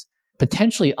is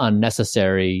potentially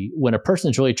unnecessary when a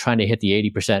person's really trying to hit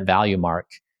the 80% value mark.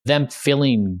 Them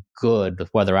feeling good with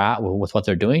where they're at, with what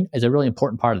they're doing, is a really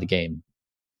important part of the game.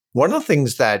 One of the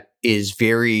things that is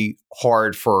very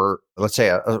hard for, let's say,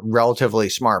 a relatively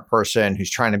smart person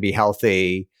who's trying to be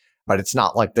healthy, but it's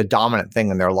not like the dominant thing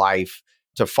in their life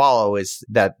to follow, is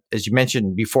that, as you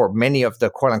mentioned before, many of the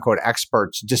quote unquote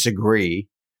experts disagree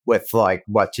with like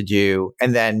what to do.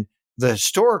 And then the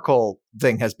historical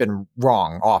thing has been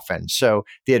wrong often. So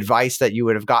the advice that you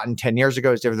would have gotten 10 years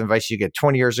ago is different than advice you get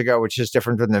 20 years ago, which is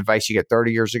different than the advice you get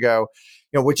 30 years ago,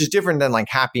 which is different than like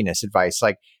happiness advice.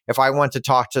 Like if I went to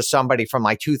talk to somebody from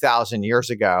like 2000 years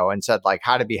ago and said like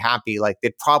how to be happy, like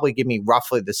they'd probably give me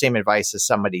roughly the same advice as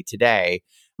somebody today,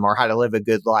 or how to live a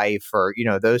good life, or,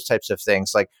 those types of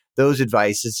things. Like those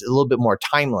advice is a little bit more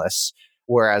timeless.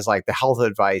 Whereas like the health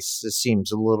advice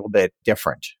seems a little bit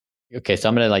different. Okay, so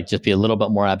I'm going to like just be a little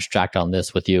bit more abstract on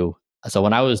this with you. So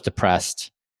when I was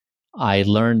depressed, I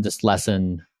learned this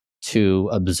lesson to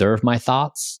observe my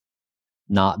thoughts,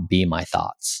 not be my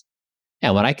thoughts.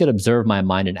 And when I could observe my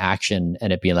mind in action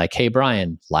and it being like, hey,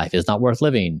 Bryan, life is not worth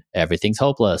living. Everything's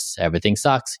hopeless. Everything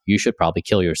sucks. You should probably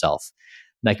kill yourself.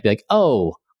 And I could be like,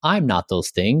 oh, I'm not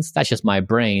those things. That's just my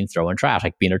brain throwing trash,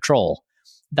 like being a troll.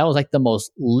 That was like the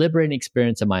most liberating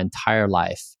experience in my entire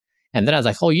life. And then I was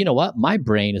like, oh, you know what? My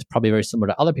brain is probably very similar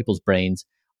to other people's brains.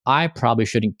 I probably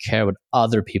shouldn't care what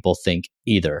other people think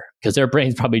either, because their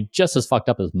brain's probably just as fucked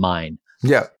up as mine.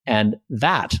 Yeah. And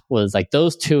that was like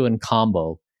those two in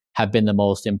combo have been the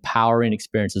most empowering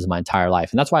experiences of my entire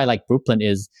life. And that's why I like Blueprint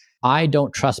is I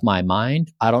don't trust my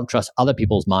mind. I don't trust other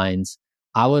people's minds.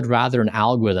 I would rather an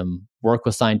algorithm work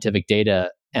with scientific data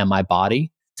and my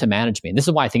body to manage me. And this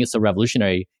is why I think it's so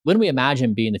revolutionary. When we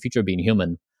imagine being the future of being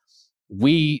human,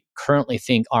 we currently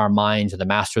think our minds are the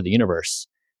master of the universe.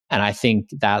 And I think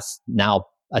that's now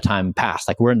a time past.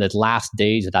 Like we're in the last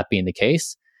days of that being the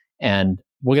case. And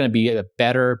we're going to be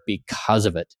better because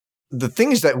of it. The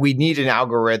thing is that we need an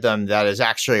algorithm that is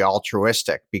actually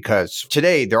altruistic, because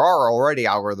today there are already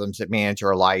algorithms that manage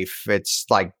our life. It's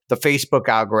like the Facebook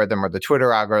algorithm or the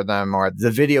Twitter algorithm or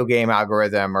the video game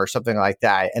algorithm or something like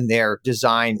that. And they're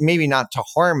designed maybe not to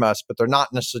harm us, but they're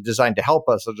not necessarily designed to help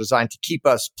us. They're designed to keep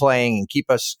us playing and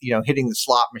keep us, hitting the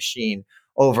slot machine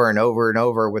over and over and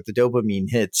over with the dopamine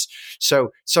hits.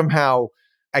 So somehow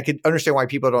I could understand why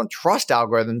people don't trust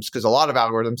algorithms, because a lot of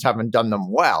algorithms haven't done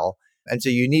them well. And so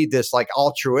you need this like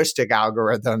altruistic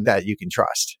algorithm that you can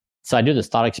trust. So I do this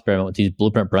thought experiment with these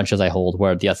blueprint brunches I hold,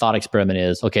 where the thought experiment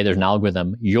is, okay, there's an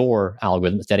algorithm. Your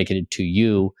algorithm is dedicated to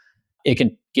you. It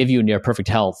can give you near perfect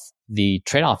health. The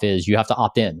trade-off is you have to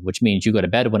opt in, which means you go to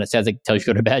bed when it says it tells you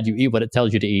to go to bed. You eat what it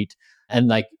tells you to eat. And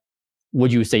like,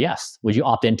 would you say yes? Would you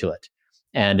opt into it?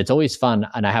 And it's always fun.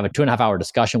 And I have a 2.5-hour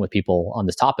discussion with people on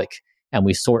this topic. And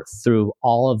we sort through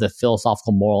all of the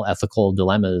philosophical, moral, ethical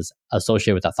dilemmas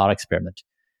associated with that thought experiment.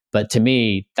 But to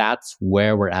me, that's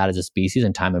where we're at as a species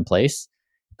in time and place.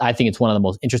 I think it's one of the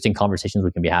most interesting conversations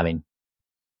we can be having.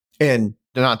 And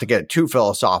not to get too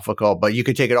philosophical, but you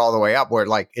could take it all the way up where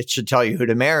like it should tell you who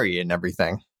to marry and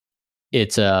everything.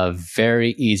 It's a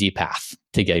very easy path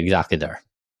to get exactly there.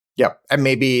 Yep. And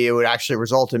maybe it would actually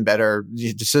result in better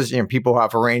decisions. People who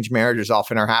have arranged marriages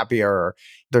often are happier. Or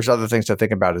there's other things to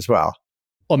think about as well.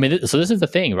 Well, I mean, so this is the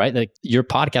thing, right? Like your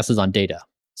podcast is on data.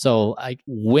 So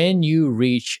when you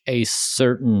reach a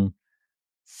certain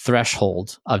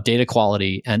threshold of data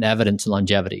quality and evidence and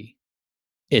longevity,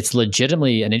 it's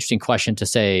legitimately an interesting question to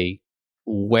say,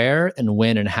 where and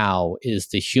when and how is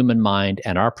the human mind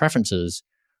and our preferences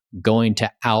going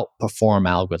to outperform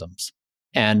algorithms?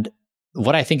 And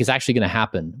what I think is actually going to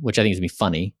happen, which I think is going to be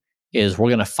funny, is we're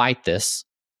going to fight this.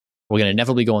 We're going to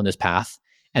inevitably go on this path.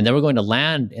 And then we're going to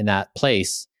land in that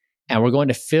place and we're going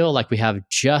to feel like we have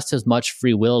just as much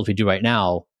free will as we do right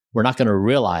now. We're not going to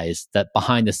realize that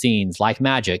behind the scenes, like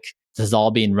magic, this is all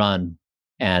being run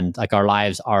and like our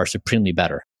lives are supremely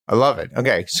better. I love it.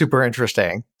 Okay. Super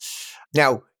interesting.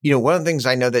 Now, one of the things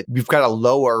I know that you've got a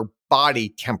lower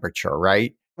body temperature,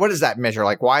 right? What does that measure?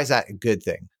 Like, why is that a good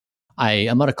thing? I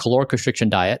am on a caloric restriction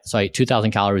diet. So I eat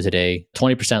 2,000 calories a day,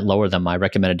 20% lower than my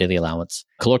recommended daily allowance.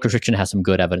 Caloric restriction has some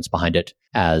good evidence behind it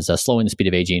as slowing the speed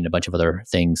of aging and a bunch of other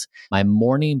things. My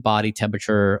morning body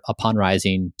temperature upon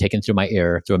rising, taken through my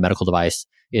ear through a medical device,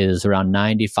 is around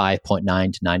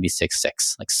 95.9 to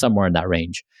 96.6, like somewhere in that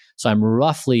range. So I'm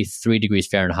roughly 3 degrees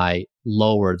Fahrenheit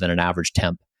lower than an average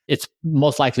temp. It's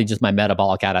most likely just my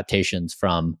metabolic adaptations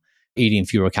from eating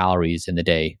fewer calories in the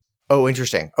day. Oh,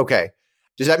 interesting. Okay.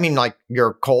 Does that mean like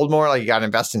you're cold more? Like you got to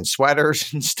invest in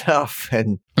sweaters and stuff?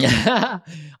 And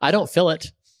I don't feel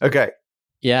it. Okay.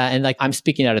 Yeah. And like I'm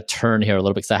speaking out of turn here a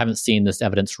little bit because I haven't seen this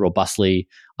evidence robustly.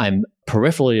 I'm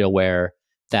peripherally aware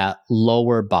that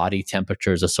lower body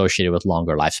temperature is associated with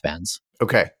longer lifespans.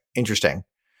 Okay. Interesting.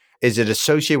 Is it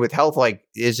associated with health? Like,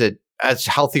 is it as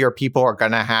healthier people are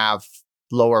going to have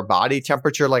lower body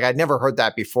temperature? Like I'd never heard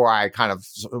that before. I kind of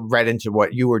read into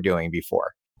what you were doing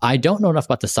before. I don't know enough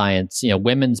about the science.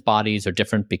 Women's bodies are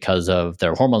different because of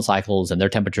their hormone cycles and their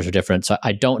temperatures are different. So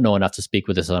I don't know enough to speak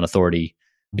with this on authority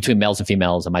between males and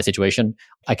females in my situation.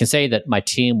 I can say that my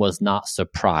team was not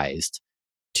surprised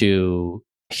to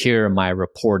hear my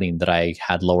reporting that I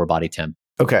had lower body temp.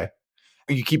 Okay.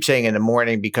 You keep saying in the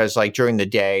morning because like during the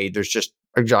day, there's just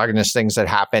exogenous things that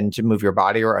happen to move your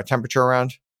body or a temperature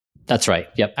around? That's right.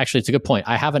 Yep. Actually, it's a good point.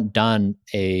 I haven't done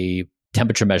a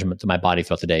temperature measurement to my body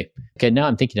throughout the day. Okay, now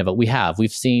I'm thinking of it.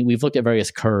 We've looked at various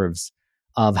curves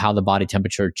of how the body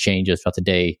temperature changes throughout the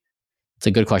day. It's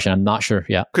a good question. I'm not sure.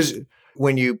 Yeah. Because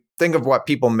when you think of what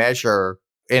people measure,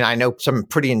 and I know some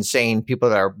pretty insane people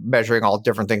that are measuring all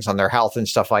different things on their health and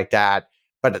stuff like that,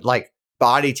 but like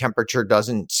body temperature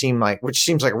doesn't seem like, which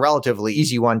seems like a relatively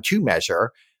easy one to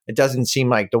measure. It doesn't seem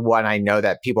like the one I know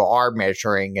that people are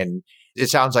measuring. And it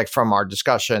sounds like from our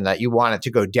discussion that you want it to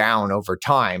go down over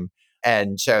time.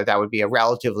 And so that would be a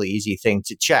relatively easy thing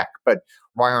to check. But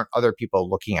why aren't other people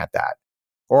looking at that?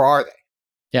 Or are they?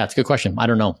 Yeah, it's a good question. I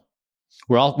don't know.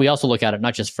 We also look at it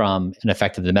not just from an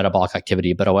effect of the metabolic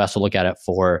activity, but we also look at it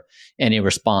for any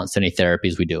response to any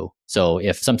therapies we do. So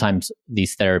if sometimes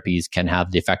these therapies can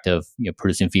have the effect of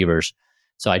producing fevers.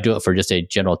 So I do it for just a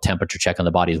general temperature check on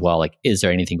the body as well. Like, is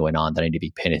there anything going on that I need to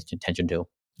be paying attention to?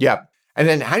 Yeah. And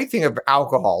then how do you think of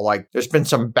alcohol? Like there's been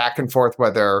some back and forth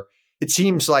whether it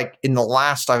seems like in the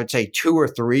last, I would say 2 or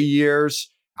 3 years,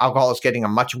 alcohol is getting a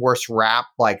much worse rap.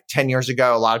 Like 10 years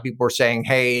ago, a lot of people were saying,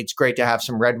 hey, it's great to have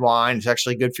some red wine. It's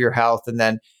actually good for your health. And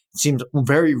then it seems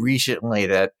very recently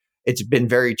that it's been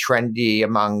very trendy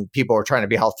among people who are trying to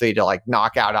be healthy to like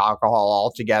knock out alcohol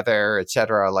altogether, et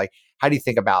cetera. Like, how do you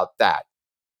think about that?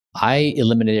 I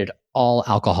eliminated all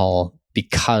alcohol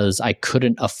because I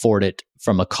couldn't afford it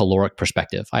from a caloric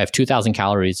perspective. I have 2,000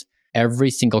 calories.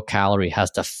 Every single calorie has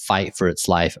to fight for its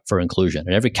life for inclusion.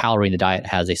 And every calorie in the diet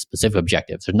has a specific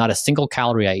objective. There's not a single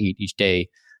calorie I eat each day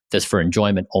that's for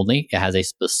enjoyment only. It has a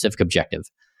specific objective.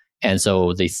 And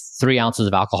so the 3 ounces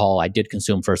of alcohol I did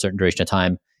consume for a certain duration of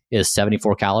time is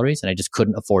 74 calories, and I just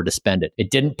couldn't afford to spend it. It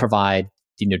didn't provide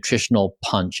the nutritional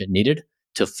punch it needed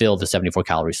to fill the 74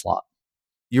 calorie slot.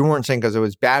 You weren't saying because it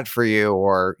was bad for you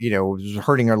or, it was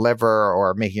hurting your liver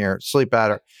or making your sleep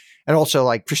better. And also,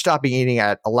 like, for stopping eating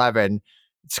at 11,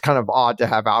 it's kind of odd to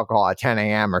have alcohol at 10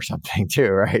 a.m. or something too,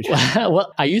 right?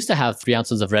 Well, I used to have 3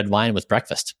 ounces of red wine with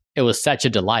breakfast. It was such a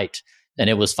delight and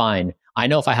it was fine. I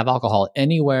know if I have alcohol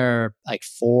anywhere like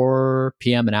 4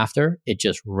 p.m. and after, it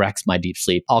just wrecks my deep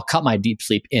sleep. I'll cut my deep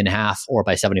sleep in half or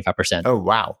by 75%. Oh,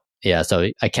 wow. Yeah, so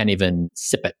I can't even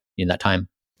sip it in that time.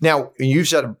 Now, you've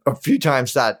said a few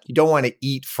times that you don't want to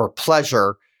eat for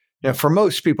pleasure. For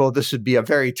most people, this would be a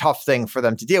very tough thing for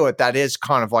them to deal with. That is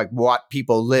kind of like what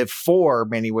people live for,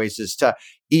 many ways, is to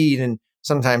eat and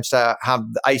sometimes to have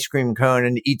the ice cream cone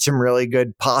and eat some really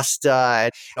good pasta.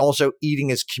 And also,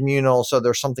 eating is communal. So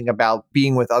there's something about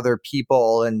being with other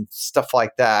people and stuff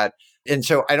like that. And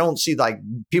so I don't see like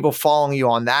people following you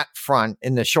on that front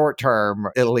in the short term,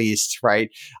 at least, right?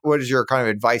 What is your kind of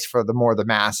advice for the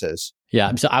masses?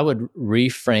 Yeah. So I would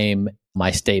reframe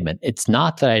my statement. It's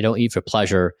not that I don't eat for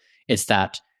pleasure. It's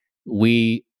that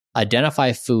we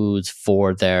identify foods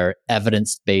for their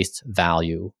evidence-based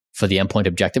value for the endpoint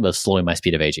objective of slowing my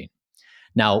speed of aging.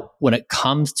 Now, when it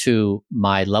comes to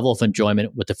my level of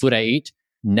enjoyment with the food I eat,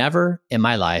 never in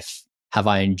my life have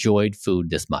I enjoyed food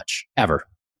this much, ever.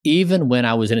 Even when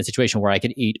I was in a situation where I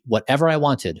could eat whatever I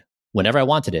wanted, whenever I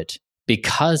wanted it,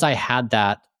 because I had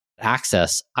that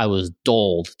access, I was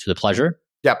dulled to the pleasure.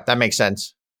 Yep, that makes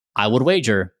sense. I would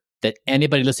wager that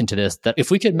anybody listening to this, that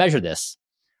if we could measure this,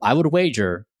 I would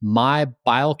wager my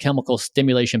biochemical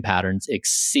stimulation patterns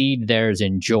exceed theirs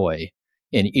in joy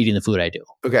in eating the food I do.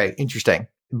 Okay, interesting.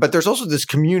 But there's also this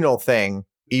communal thing.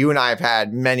 You and I have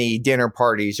had many dinner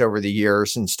parties over the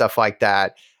years and stuff like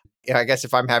that. I guess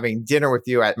if I'm having dinner with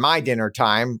you at my dinner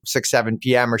time, 6, 7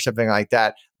 p.m. or something like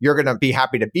that, you're going to be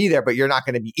happy to be there, but you're not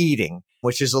going to be eating,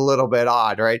 which is a little bit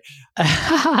odd, right?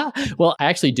 Well, I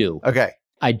actually do. Okay.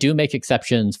 I do make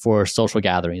exceptions for social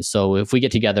gatherings. So if we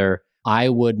get together, I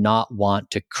would not want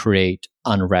to create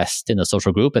unrest in the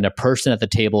social group. And a person at the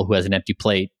table who has an empty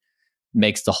plate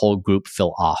makes the whole group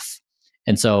feel off.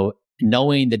 And so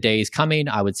knowing the day is coming,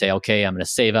 I would say, okay, I'm going to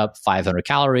save up 500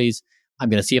 calories. I'm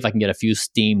going to see if I can get a few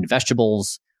steamed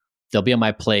vegetables. They'll be on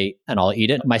my plate and I'll eat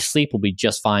it. My sleep will be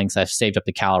just fine because I've saved up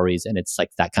the calories and it's like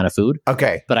that kind of food.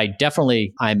 Okay. But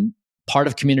I'm part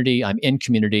of community. I'm in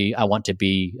community. I want to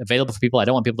be available for people. I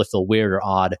don't want people to feel weird or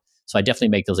odd. So I definitely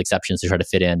make those exceptions to try to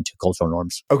fit into cultural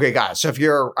norms. Okay, got it. So if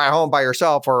you're at home by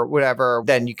yourself or whatever,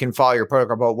 then you can follow your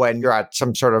protocol. But when you're at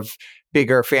some sort of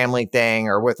bigger family thing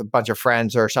or with a bunch of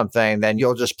friends or something, then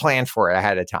you'll just plan for it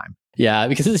ahead of time. Yeah,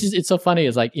 because it's so funny.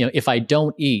 It's like, if I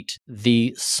don't eat,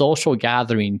 the social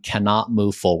gathering cannot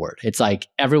move forward. It's like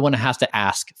everyone has to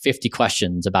ask 50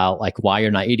 questions about like why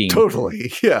you're not eating.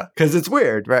 Totally. Yeah. Because it's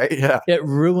weird, right? Yeah. It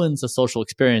ruins the social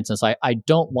experience. And so I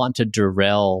don't want to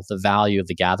derail the value of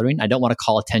the gathering. I don't want to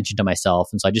call attention to myself.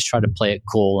 And so I just try to play it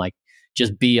cool, like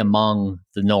just be among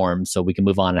the norms so we can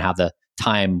move on and have the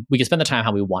time. We can spend the time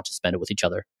how we want to spend it with each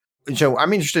other. So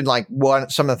I'm interested in like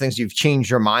what some of the things you've changed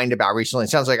your mind about recently.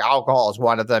 It sounds like alcohol is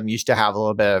one of them. You used to have a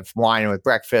little bit of wine with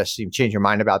breakfast. You've changed your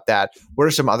mind about that. What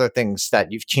are some other things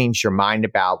that you've changed your mind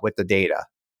about with the data?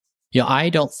 I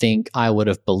don't think I would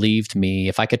have believed me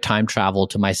if I could time travel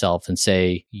to myself and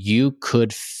say, you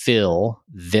could feel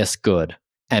this good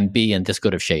and be in this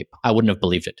good of shape. I wouldn't have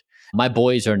believed it. My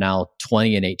boys are now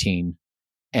 20 and 18,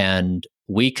 and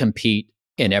we compete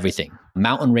in everything.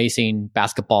 Mountain racing,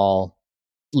 basketball,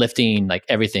 lifting, like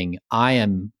everything. I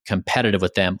am competitive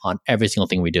with them on every single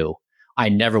thing we do. I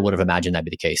never would have imagined that'd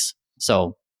be the case.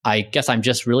 So I guess I'm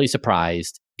just really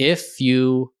surprised. If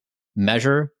you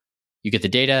measure, you get the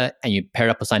data and you pair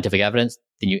it up with scientific evidence,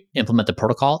 then you implement the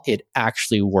protocol, it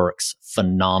actually works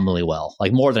phenomenally well,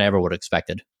 like more than I ever would have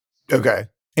expected. Okay.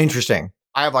 Interesting.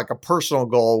 I have like a personal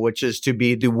goal, which is to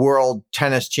be the world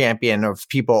tennis champion of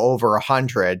people over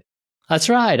 100. That's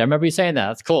right. I remember you saying that.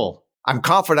 That's cool. I'm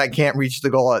confident I can't reach the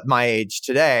goal at my age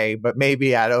today, but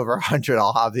maybe at over 100,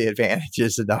 I'll have the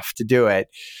advantages enough to do it.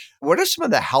 What are some of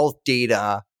the health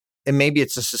data, and maybe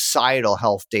it's a societal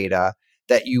health data,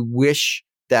 that you wish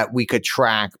that we could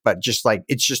track, but just like,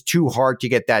 it's just too hard to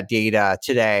get that data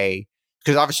today.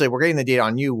 Because obviously we're getting the data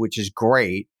on you, which is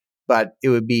great, but it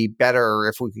would be better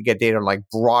if we could get data on like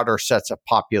broader sets of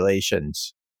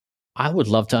populations. I would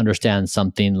love to understand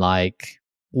something like,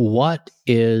 what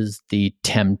is the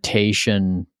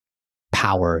temptation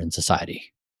power in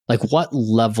society? Like, what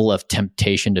level of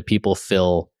temptation do people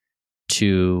feel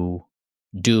to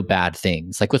do bad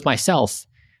things? Like with myself,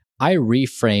 I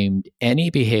reframed any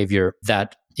behavior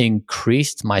that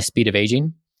increased my speed of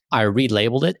aging. I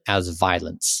relabeled it as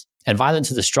violence. And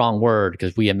violence is a strong word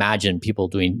because we imagine people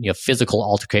doing physical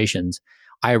altercations.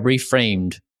 I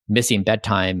reframed missing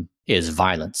bedtime is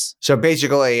violence. So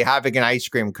basically, having an ice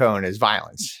cream cone is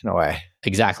violence in a way.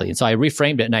 Exactly. And so I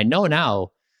reframed it, and I know now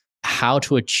how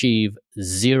to achieve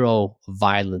zero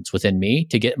violence within me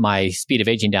to get my speed of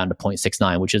aging down to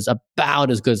 0.69, which is about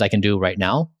as good as I can do right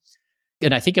now.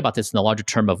 And I think about this in the larger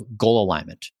term of goal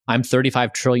alignment. I'm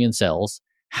 35 trillion cells.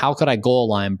 How could I goal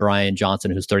align Bryan Johnson,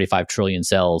 who's 35 trillion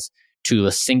cells, to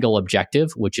a single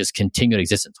objective, which is continued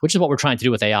existence, which is what we're trying to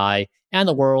do with AI and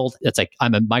the world. It's like,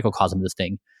 I'm a microcosm of this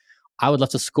thing. I would love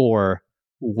to score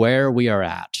where we are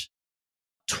at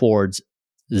towards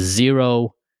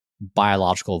zero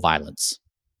biological violence.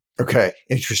 Okay,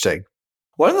 interesting.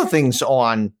 One of the things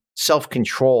on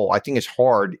self-control I think is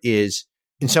hard is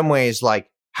in some ways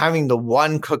like having the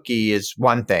one cookie is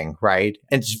one thing, right?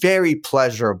 And it's very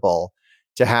pleasurable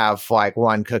to have like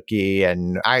one cookie,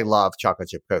 and I love chocolate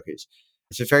chip cookies.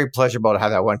 It's very pleasurable to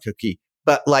have that one cookie.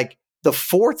 But like the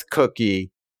fourth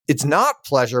cookie, it's not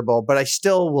pleasurable, but I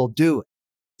still will do it.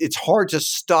 It's hard to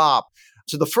stop.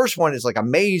 So the first one is like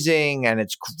amazing and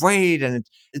it's great and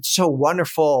it's so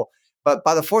wonderful. But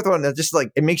by the fourth one, it's just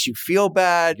like, it makes you feel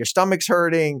bad. Your stomach's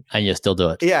hurting. And you still do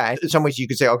it. Yeah. In some ways you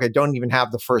could say, okay, don't even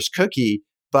have the first cookie.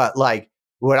 But like,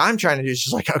 what I'm trying to do is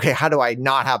just like, okay, how do I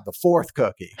not have the fourth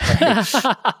cookie?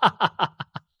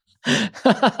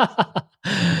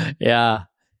 Yeah.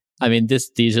 I mean,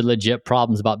 these are legit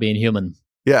problems about being human.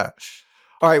 Yeah.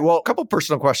 All right. Well, a couple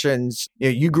personal questions.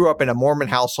 You grew up in a Mormon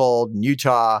household in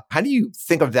Utah. How do you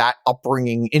think of that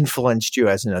upbringing influenced you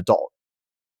as an adult?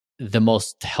 The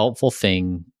most helpful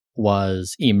thing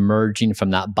was emerging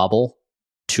from that bubble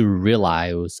to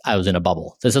realize I was in a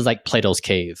bubble. This is like Plato's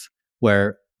cave,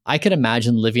 where I could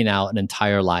imagine living out an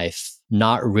entire life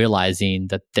not realizing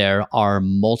that there are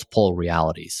multiple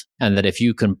realities, and that if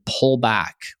you can pull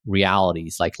back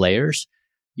realities like layers,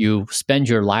 you spend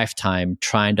your lifetime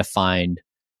trying to find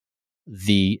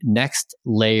the next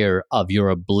layer of your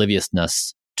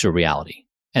obliviousness to reality.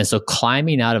 And so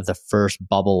climbing out of the first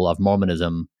bubble of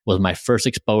Mormonism was my first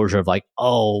exposure of like,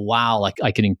 oh, wow, like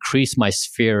I can increase my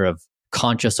sphere of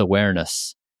conscious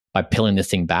awareness by peeling this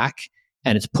thing back.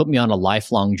 And it's put me on a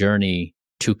lifelong journey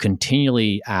to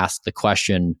continually ask the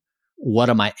question, what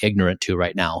am I ignorant to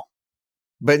right now?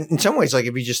 But in some ways, like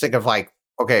if you just think of like,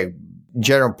 okay,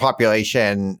 general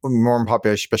population, Mormon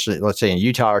population, especially let's say in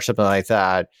Utah or something like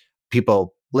that,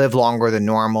 people live longer than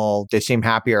normal. They seem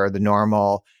happier than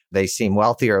normal. They seem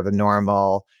wealthier than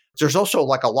normal. There's also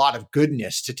like a lot of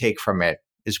goodness to take from it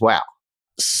as well.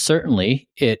 Certainly,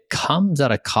 it comes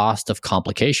at a cost of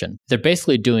complication. They're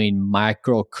basically doing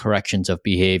micro corrections of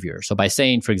behavior. So by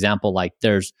saying, for example, like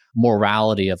there's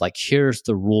morality of like, here's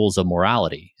the rules of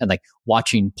morality. And like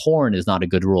watching porn is not a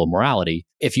good rule of morality.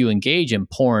 If you engage in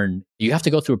porn, you have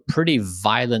to go through a pretty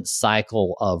violent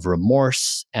cycle of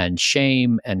remorse and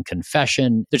shame and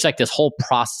confession. There's like this whole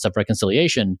process of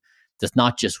reconciliation that's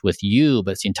not just with you,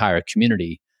 but it's the entire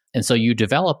community. And so you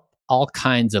develop all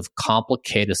kinds of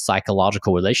complicated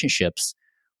psychological relationships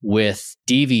with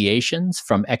deviations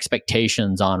from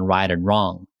expectations on right and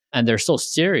wrong. And they're so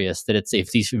serious that it's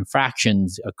if these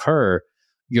infractions occur,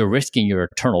 you're risking your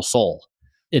eternal soul.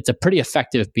 It's a pretty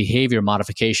effective behavior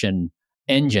modification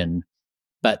engine,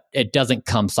 but it doesn't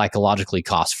come psychologically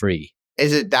cost-free.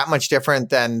 Is it that much different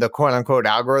than the quote unquote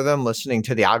algorithm, listening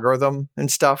to the algorithm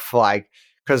and stuff? Like,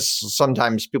 because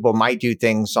sometimes people might do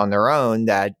things on their own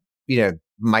that,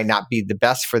 might not be the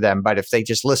best for them. But if they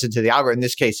just listen to the algorithm, in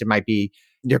this case, it might be,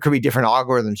 there could be different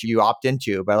algorithms you opt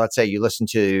into. But let's say you listen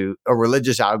to a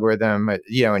religious algorithm, and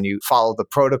you follow the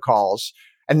protocols,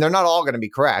 and they're not all going to be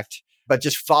correct, but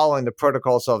just following the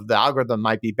protocols of the algorithm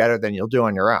might be better than you'll do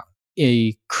on your own.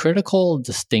 A critical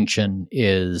distinction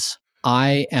is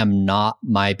I am not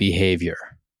my behavior.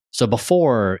 So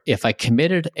before, if I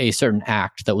committed a certain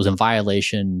act that was in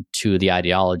violation to the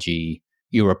ideology,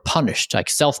 you were punished, like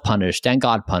self-punished and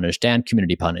God punished and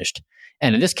community punished.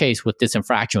 And in this case, with this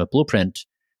infraction with Blueprint,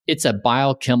 it's a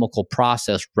biochemical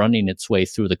process running its way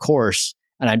through the course,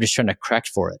 and I'm just trying to correct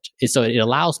for it. So it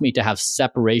allows me to have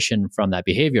separation from that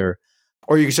behavior,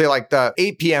 Or you could say like the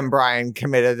 8 p.m. Bryan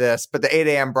committed this, but the 8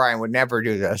 a.m. Bryan would never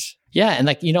do this. Yeah. And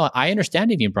I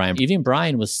understand Evening Bryan. Evening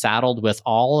Bryan was saddled with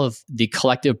all of the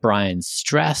collective Bryan's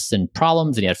stress and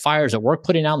problems. And he had fires at work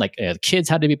putting out, the kids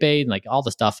had to be paid and like all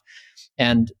the stuff.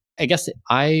 And I guess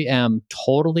I am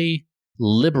totally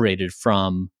liberated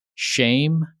from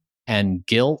shame and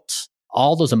guilt,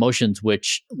 all those emotions,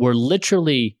 which were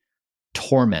literally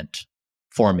torment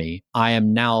for me. I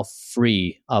am now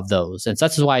free of those. And so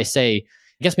that's why I say,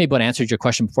 I guess maybe when I answered your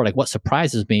question before, like what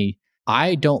surprises me,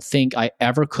 I don't think I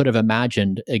ever could have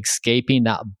imagined escaping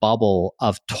that bubble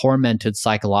of tormented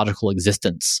psychological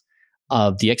existence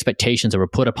of the expectations that were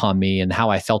put upon me and how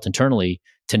I felt internally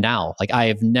to now. Like I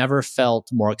have never felt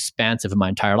more expansive in my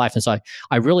entire life. And so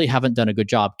I really haven't done a good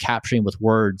job capturing with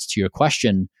words to your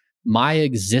question. My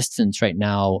existence right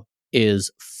now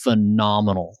is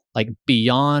phenomenal, like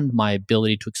beyond my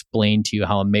ability to explain to you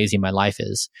how amazing my life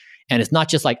is. And it's not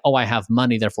just like, oh, I have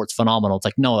money, therefore it's phenomenal. It's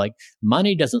like, no, like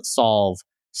money doesn't solve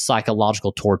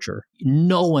psychological torture.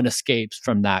 No one escapes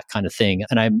from that kind of thing.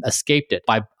 And I escaped it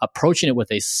by approaching it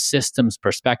with a systems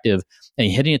perspective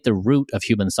and hitting at the root of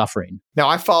human suffering. Now,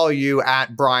 I follow you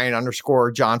at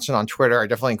Bryan_Johnson on Twitter. I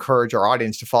definitely encourage our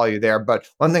audience to follow you there. But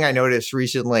one thing I noticed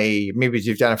recently, maybe as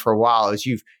you've done it for a while, is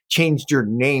you've changed your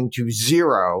name to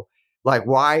Zero. Like,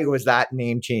 why was that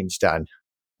name change done?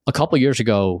 A couple of years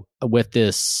ago, with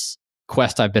this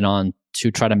quest I've been on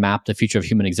to try to map the future of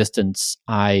human existence,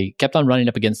 I kept on running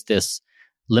up against this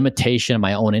limitation of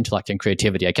my own intellect and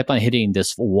creativity. I kept on hitting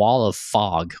this wall of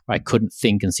fog where I couldn't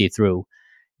think and see through.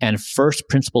 And first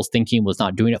principles thinking was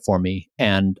not doing it for me.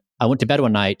 And I went to bed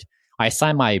one night. I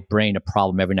assigned my brain a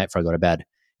problem every night before I go to bed.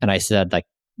 And I said, like,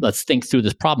 let's think through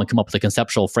this problem and come up with a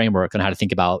conceptual framework on how to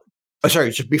think about. Oh,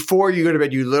 sorry. So before you go to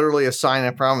bed, you literally assign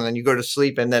a problem and then you go to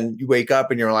sleep and then you wake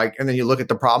up and you're like, and then you look at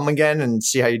the problem again and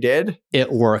see how you did?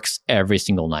 It works every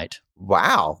single night.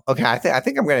 Wow. Okay. I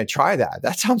think I'm going to try that.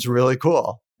 That sounds really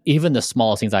cool. Even the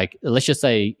smallest things, like let's just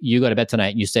say you go to bed tonight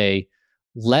and you say,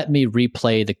 let me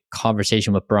replay the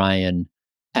conversation with Bryan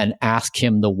and ask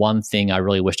him the one thing I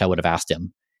really wished I would have asked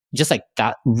him. Just like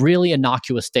that really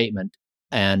innocuous statement.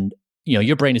 And,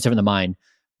 your brain is different than mine.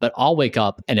 But I'll wake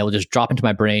up and it will just drop into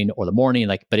my brain or the morning,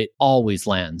 but it always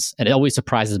lands. And it always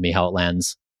surprises me how it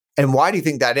lands. And why do you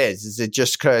think that is? Is it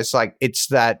just because it's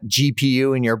that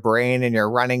GPU in your brain and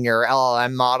you're running your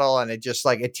LLM model and it just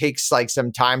it takes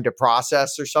some time to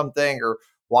process or something? Or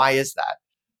why is that?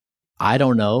 I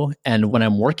don't know. And when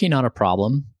I'm working on a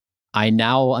problem, I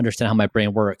now understand how my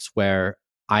brain works, where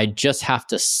I just have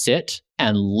to sit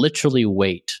and literally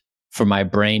wait for my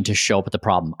brain to show up with the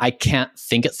problem. I can't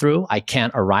think it through. I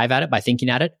can't arrive at it by thinking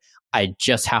at it. I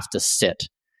just have to sit.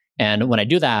 And when I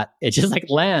do that, it just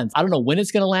lands. I don't know when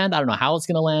it's going to land. I don't know how it's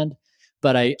going to land,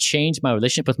 but I changed my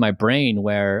relationship with my brain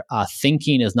where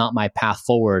thinking is not my path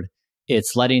forward.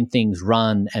 It's letting things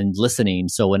run and listening.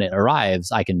 So when it arrives,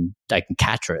 I can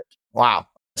capture it. Wow.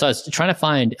 So I was trying to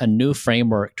find a new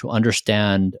framework to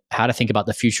understand how to think about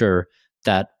the future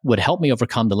that would help me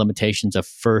overcome the limitations of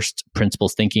first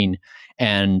principles thinking.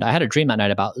 And I had a dream that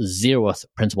night about zeroth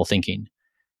principle thinking.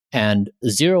 And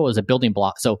zero is a building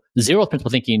block. So zeroth principle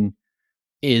thinking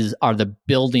are the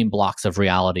building blocks of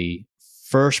reality.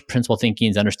 First principle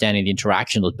thinking is understanding the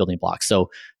interaction of those building blocks.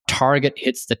 So target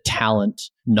hits the talent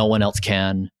no one else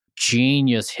can.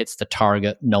 Genius hits the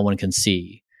target no one can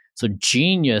see. So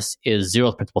genius is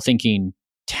zeroth principle thinking.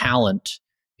 Talent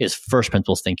is first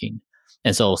principles thinking.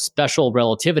 And so special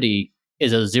relativity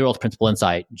is a zeroth principle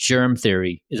insight. Germ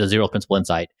theory is a zeroth principle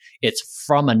insight. It's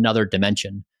from another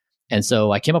dimension. And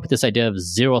so I came up with this idea of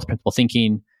zeroth principle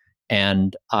thinking,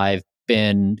 and I've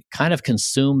been kind of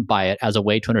consumed by it as a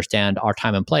way to understand our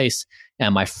time and place.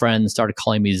 And my friends started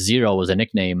calling me Zero as a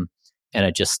nickname, and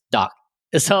it just stuck.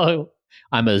 So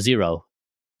I'm a zero.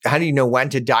 How do you know when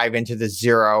to dive into the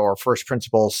zero or first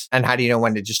principles? And how do you know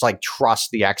when to just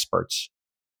trust the experts?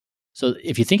 So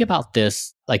if you think about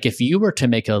this, if you were to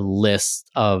make a list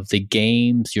of the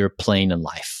games you're playing in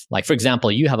life, for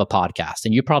example, you have a podcast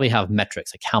and you probably have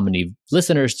metrics, how many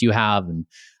listeners do you have and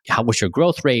what's your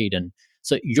growth rate? And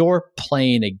so you're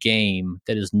playing a game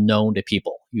that is known to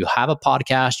people. You have a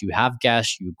podcast, you have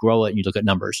guests, you grow it, and you look at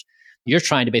numbers. You're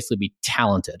trying to basically be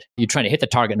talented. You're trying to hit the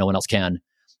target no one else can.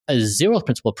 A zeroth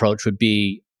principle approach would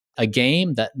be a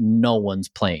game that no one's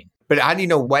playing. But how do you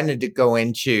know when to go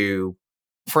into,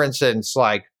 for instance,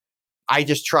 I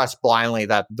just trust blindly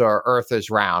that the earth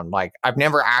is round. I've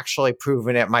never actually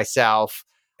proven it myself.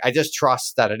 I just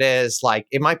trust that it is.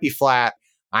 It might be flat.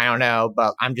 I don't know,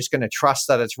 but I'm just going to trust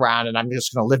that it's round and I'm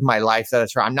just going to live my life that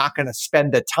it's round. I'm not going to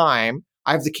spend the time.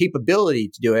 I have the capability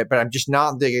to do it, but I'm just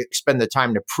not going to spend the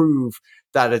time to prove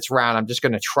that it's round. I'm just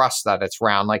going to trust that it's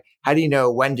round. Like, how do you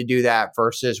know when to do that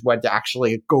versus when to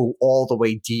actually go all the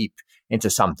way deep into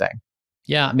something?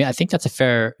 Yeah, I mean, I think that's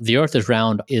the earth is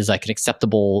round is like an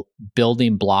acceptable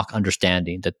building block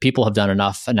understanding that people have done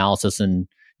enough analysis and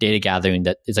data gathering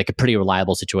that is like a pretty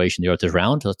reliable situation. The earth is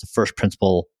round. So that's the first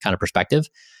principle kind of perspective.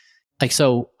 Like,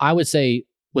 so I would say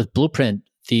with Blueprint,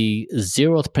 the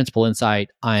 0th principle insight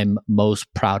I'm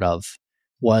most proud of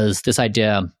was this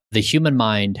idea: the human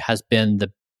mind has been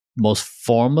the most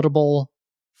formidable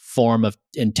form of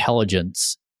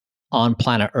intelligence on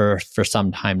planet Earth for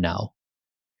some time now.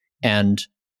 And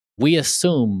we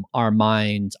assume our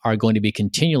minds are going to be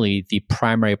continually the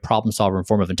primary problem solver and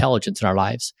form of intelligence in our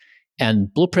lives.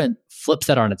 And Blueprint flips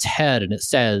that on its head and it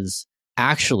says,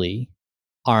 actually,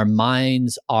 our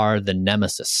minds are the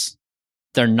nemesis.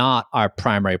 They're not our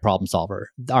primary problem solver.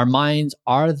 Our minds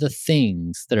are the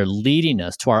things that are leading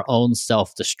us to our own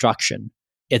self-destruction.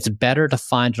 It's better to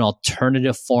find an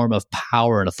alternative form of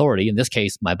power and authority, in this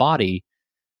case, my body,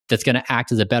 that's going to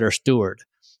act as a better steward.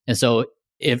 And so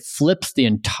it flips the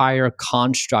entire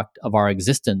construct of our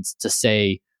existence to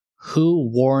say, who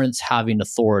warrants having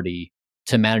authority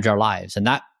to manage our lives? And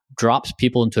that drops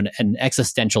people into an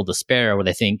existential despair where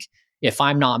they think, if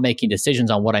I'm not making decisions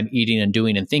on what I'm eating and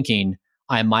doing and thinking,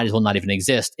 I might as well not even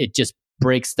exist. It just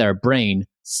breaks their brain,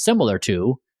 similar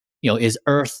to, is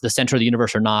Earth the center of the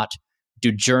universe or not?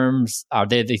 Do germs, are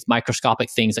they these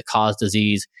microscopic things that cause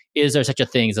disease? Is there such a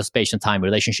thing as a space and time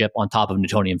relationship on top of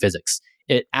Newtonian physics?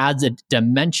 It adds a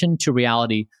dimension to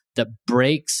reality that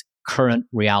breaks current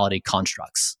reality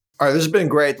constructs. All right, this has been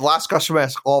great. The last question I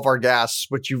ask all of our guests,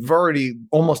 which you've already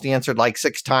almost answered like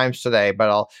 6 times today, but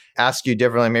I'll ask you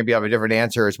differently. Maybe you have a different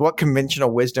answer. Is what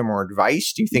conventional wisdom or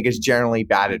advice do you think is generally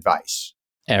bad advice?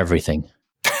 Everything.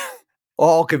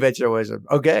 All conventional wisdom.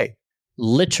 Okay.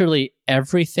 Literally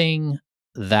everything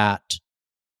that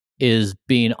is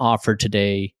being offered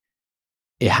today,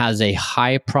 it has a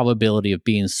high probability of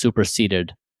being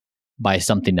superseded by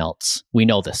something else. We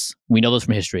know this. We know this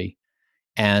from history.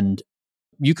 And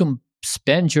you can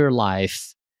spend your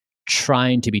life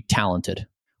trying to be talented,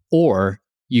 or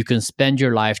you can spend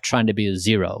your life trying to be a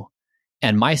zero.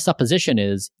 And my supposition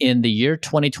is, in the year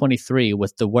 2023,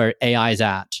 with where AI is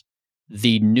at,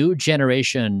 the new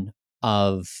generation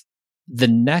of the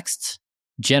next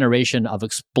generation of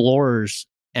explorers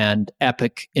and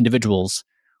epic individuals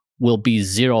will be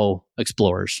zero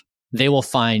explorers. They will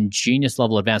find genius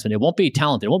level advancement. It won't be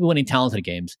talented. It won't be winning talented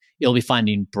games. It'll be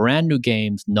finding brand new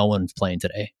games no one's playing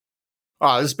today.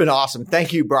 Oh, this has been awesome.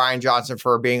 Thank you, Bryan Johnson,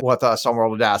 for being with us on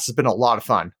World of DaaS. It's been a lot of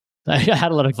fun. I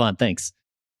had a lot of fun. Thanks.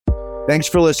 Thanks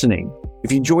for listening.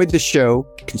 If you enjoyed this show,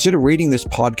 consider rating this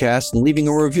podcast and leaving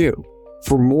a review.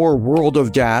 For more World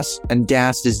of DaaS, and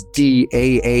DaaS is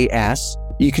DAAS,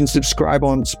 you can subscribe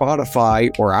on Spotify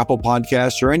or Apple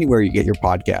Podcasts or anywhere you get your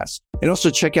podcasts. And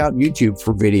also check out YouTube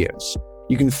for videos.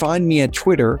 You can find me at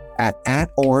Twitter at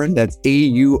Auren, that's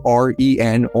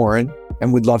AUREN, Auren,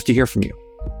 and we'd love to hear from you.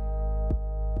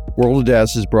 World of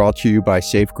DaaS is brought to you by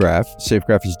SafeGraph.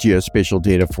 SafeGraph is geospatial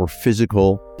data for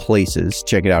physical places.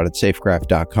 Check it out at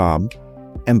safegraph.com.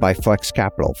 And by Flex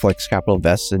Capital. Flex Capital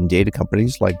invests in data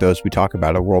companies like those we talk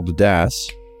about at World of DaaS.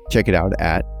 Check it out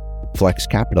at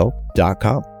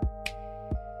flexcapital.com.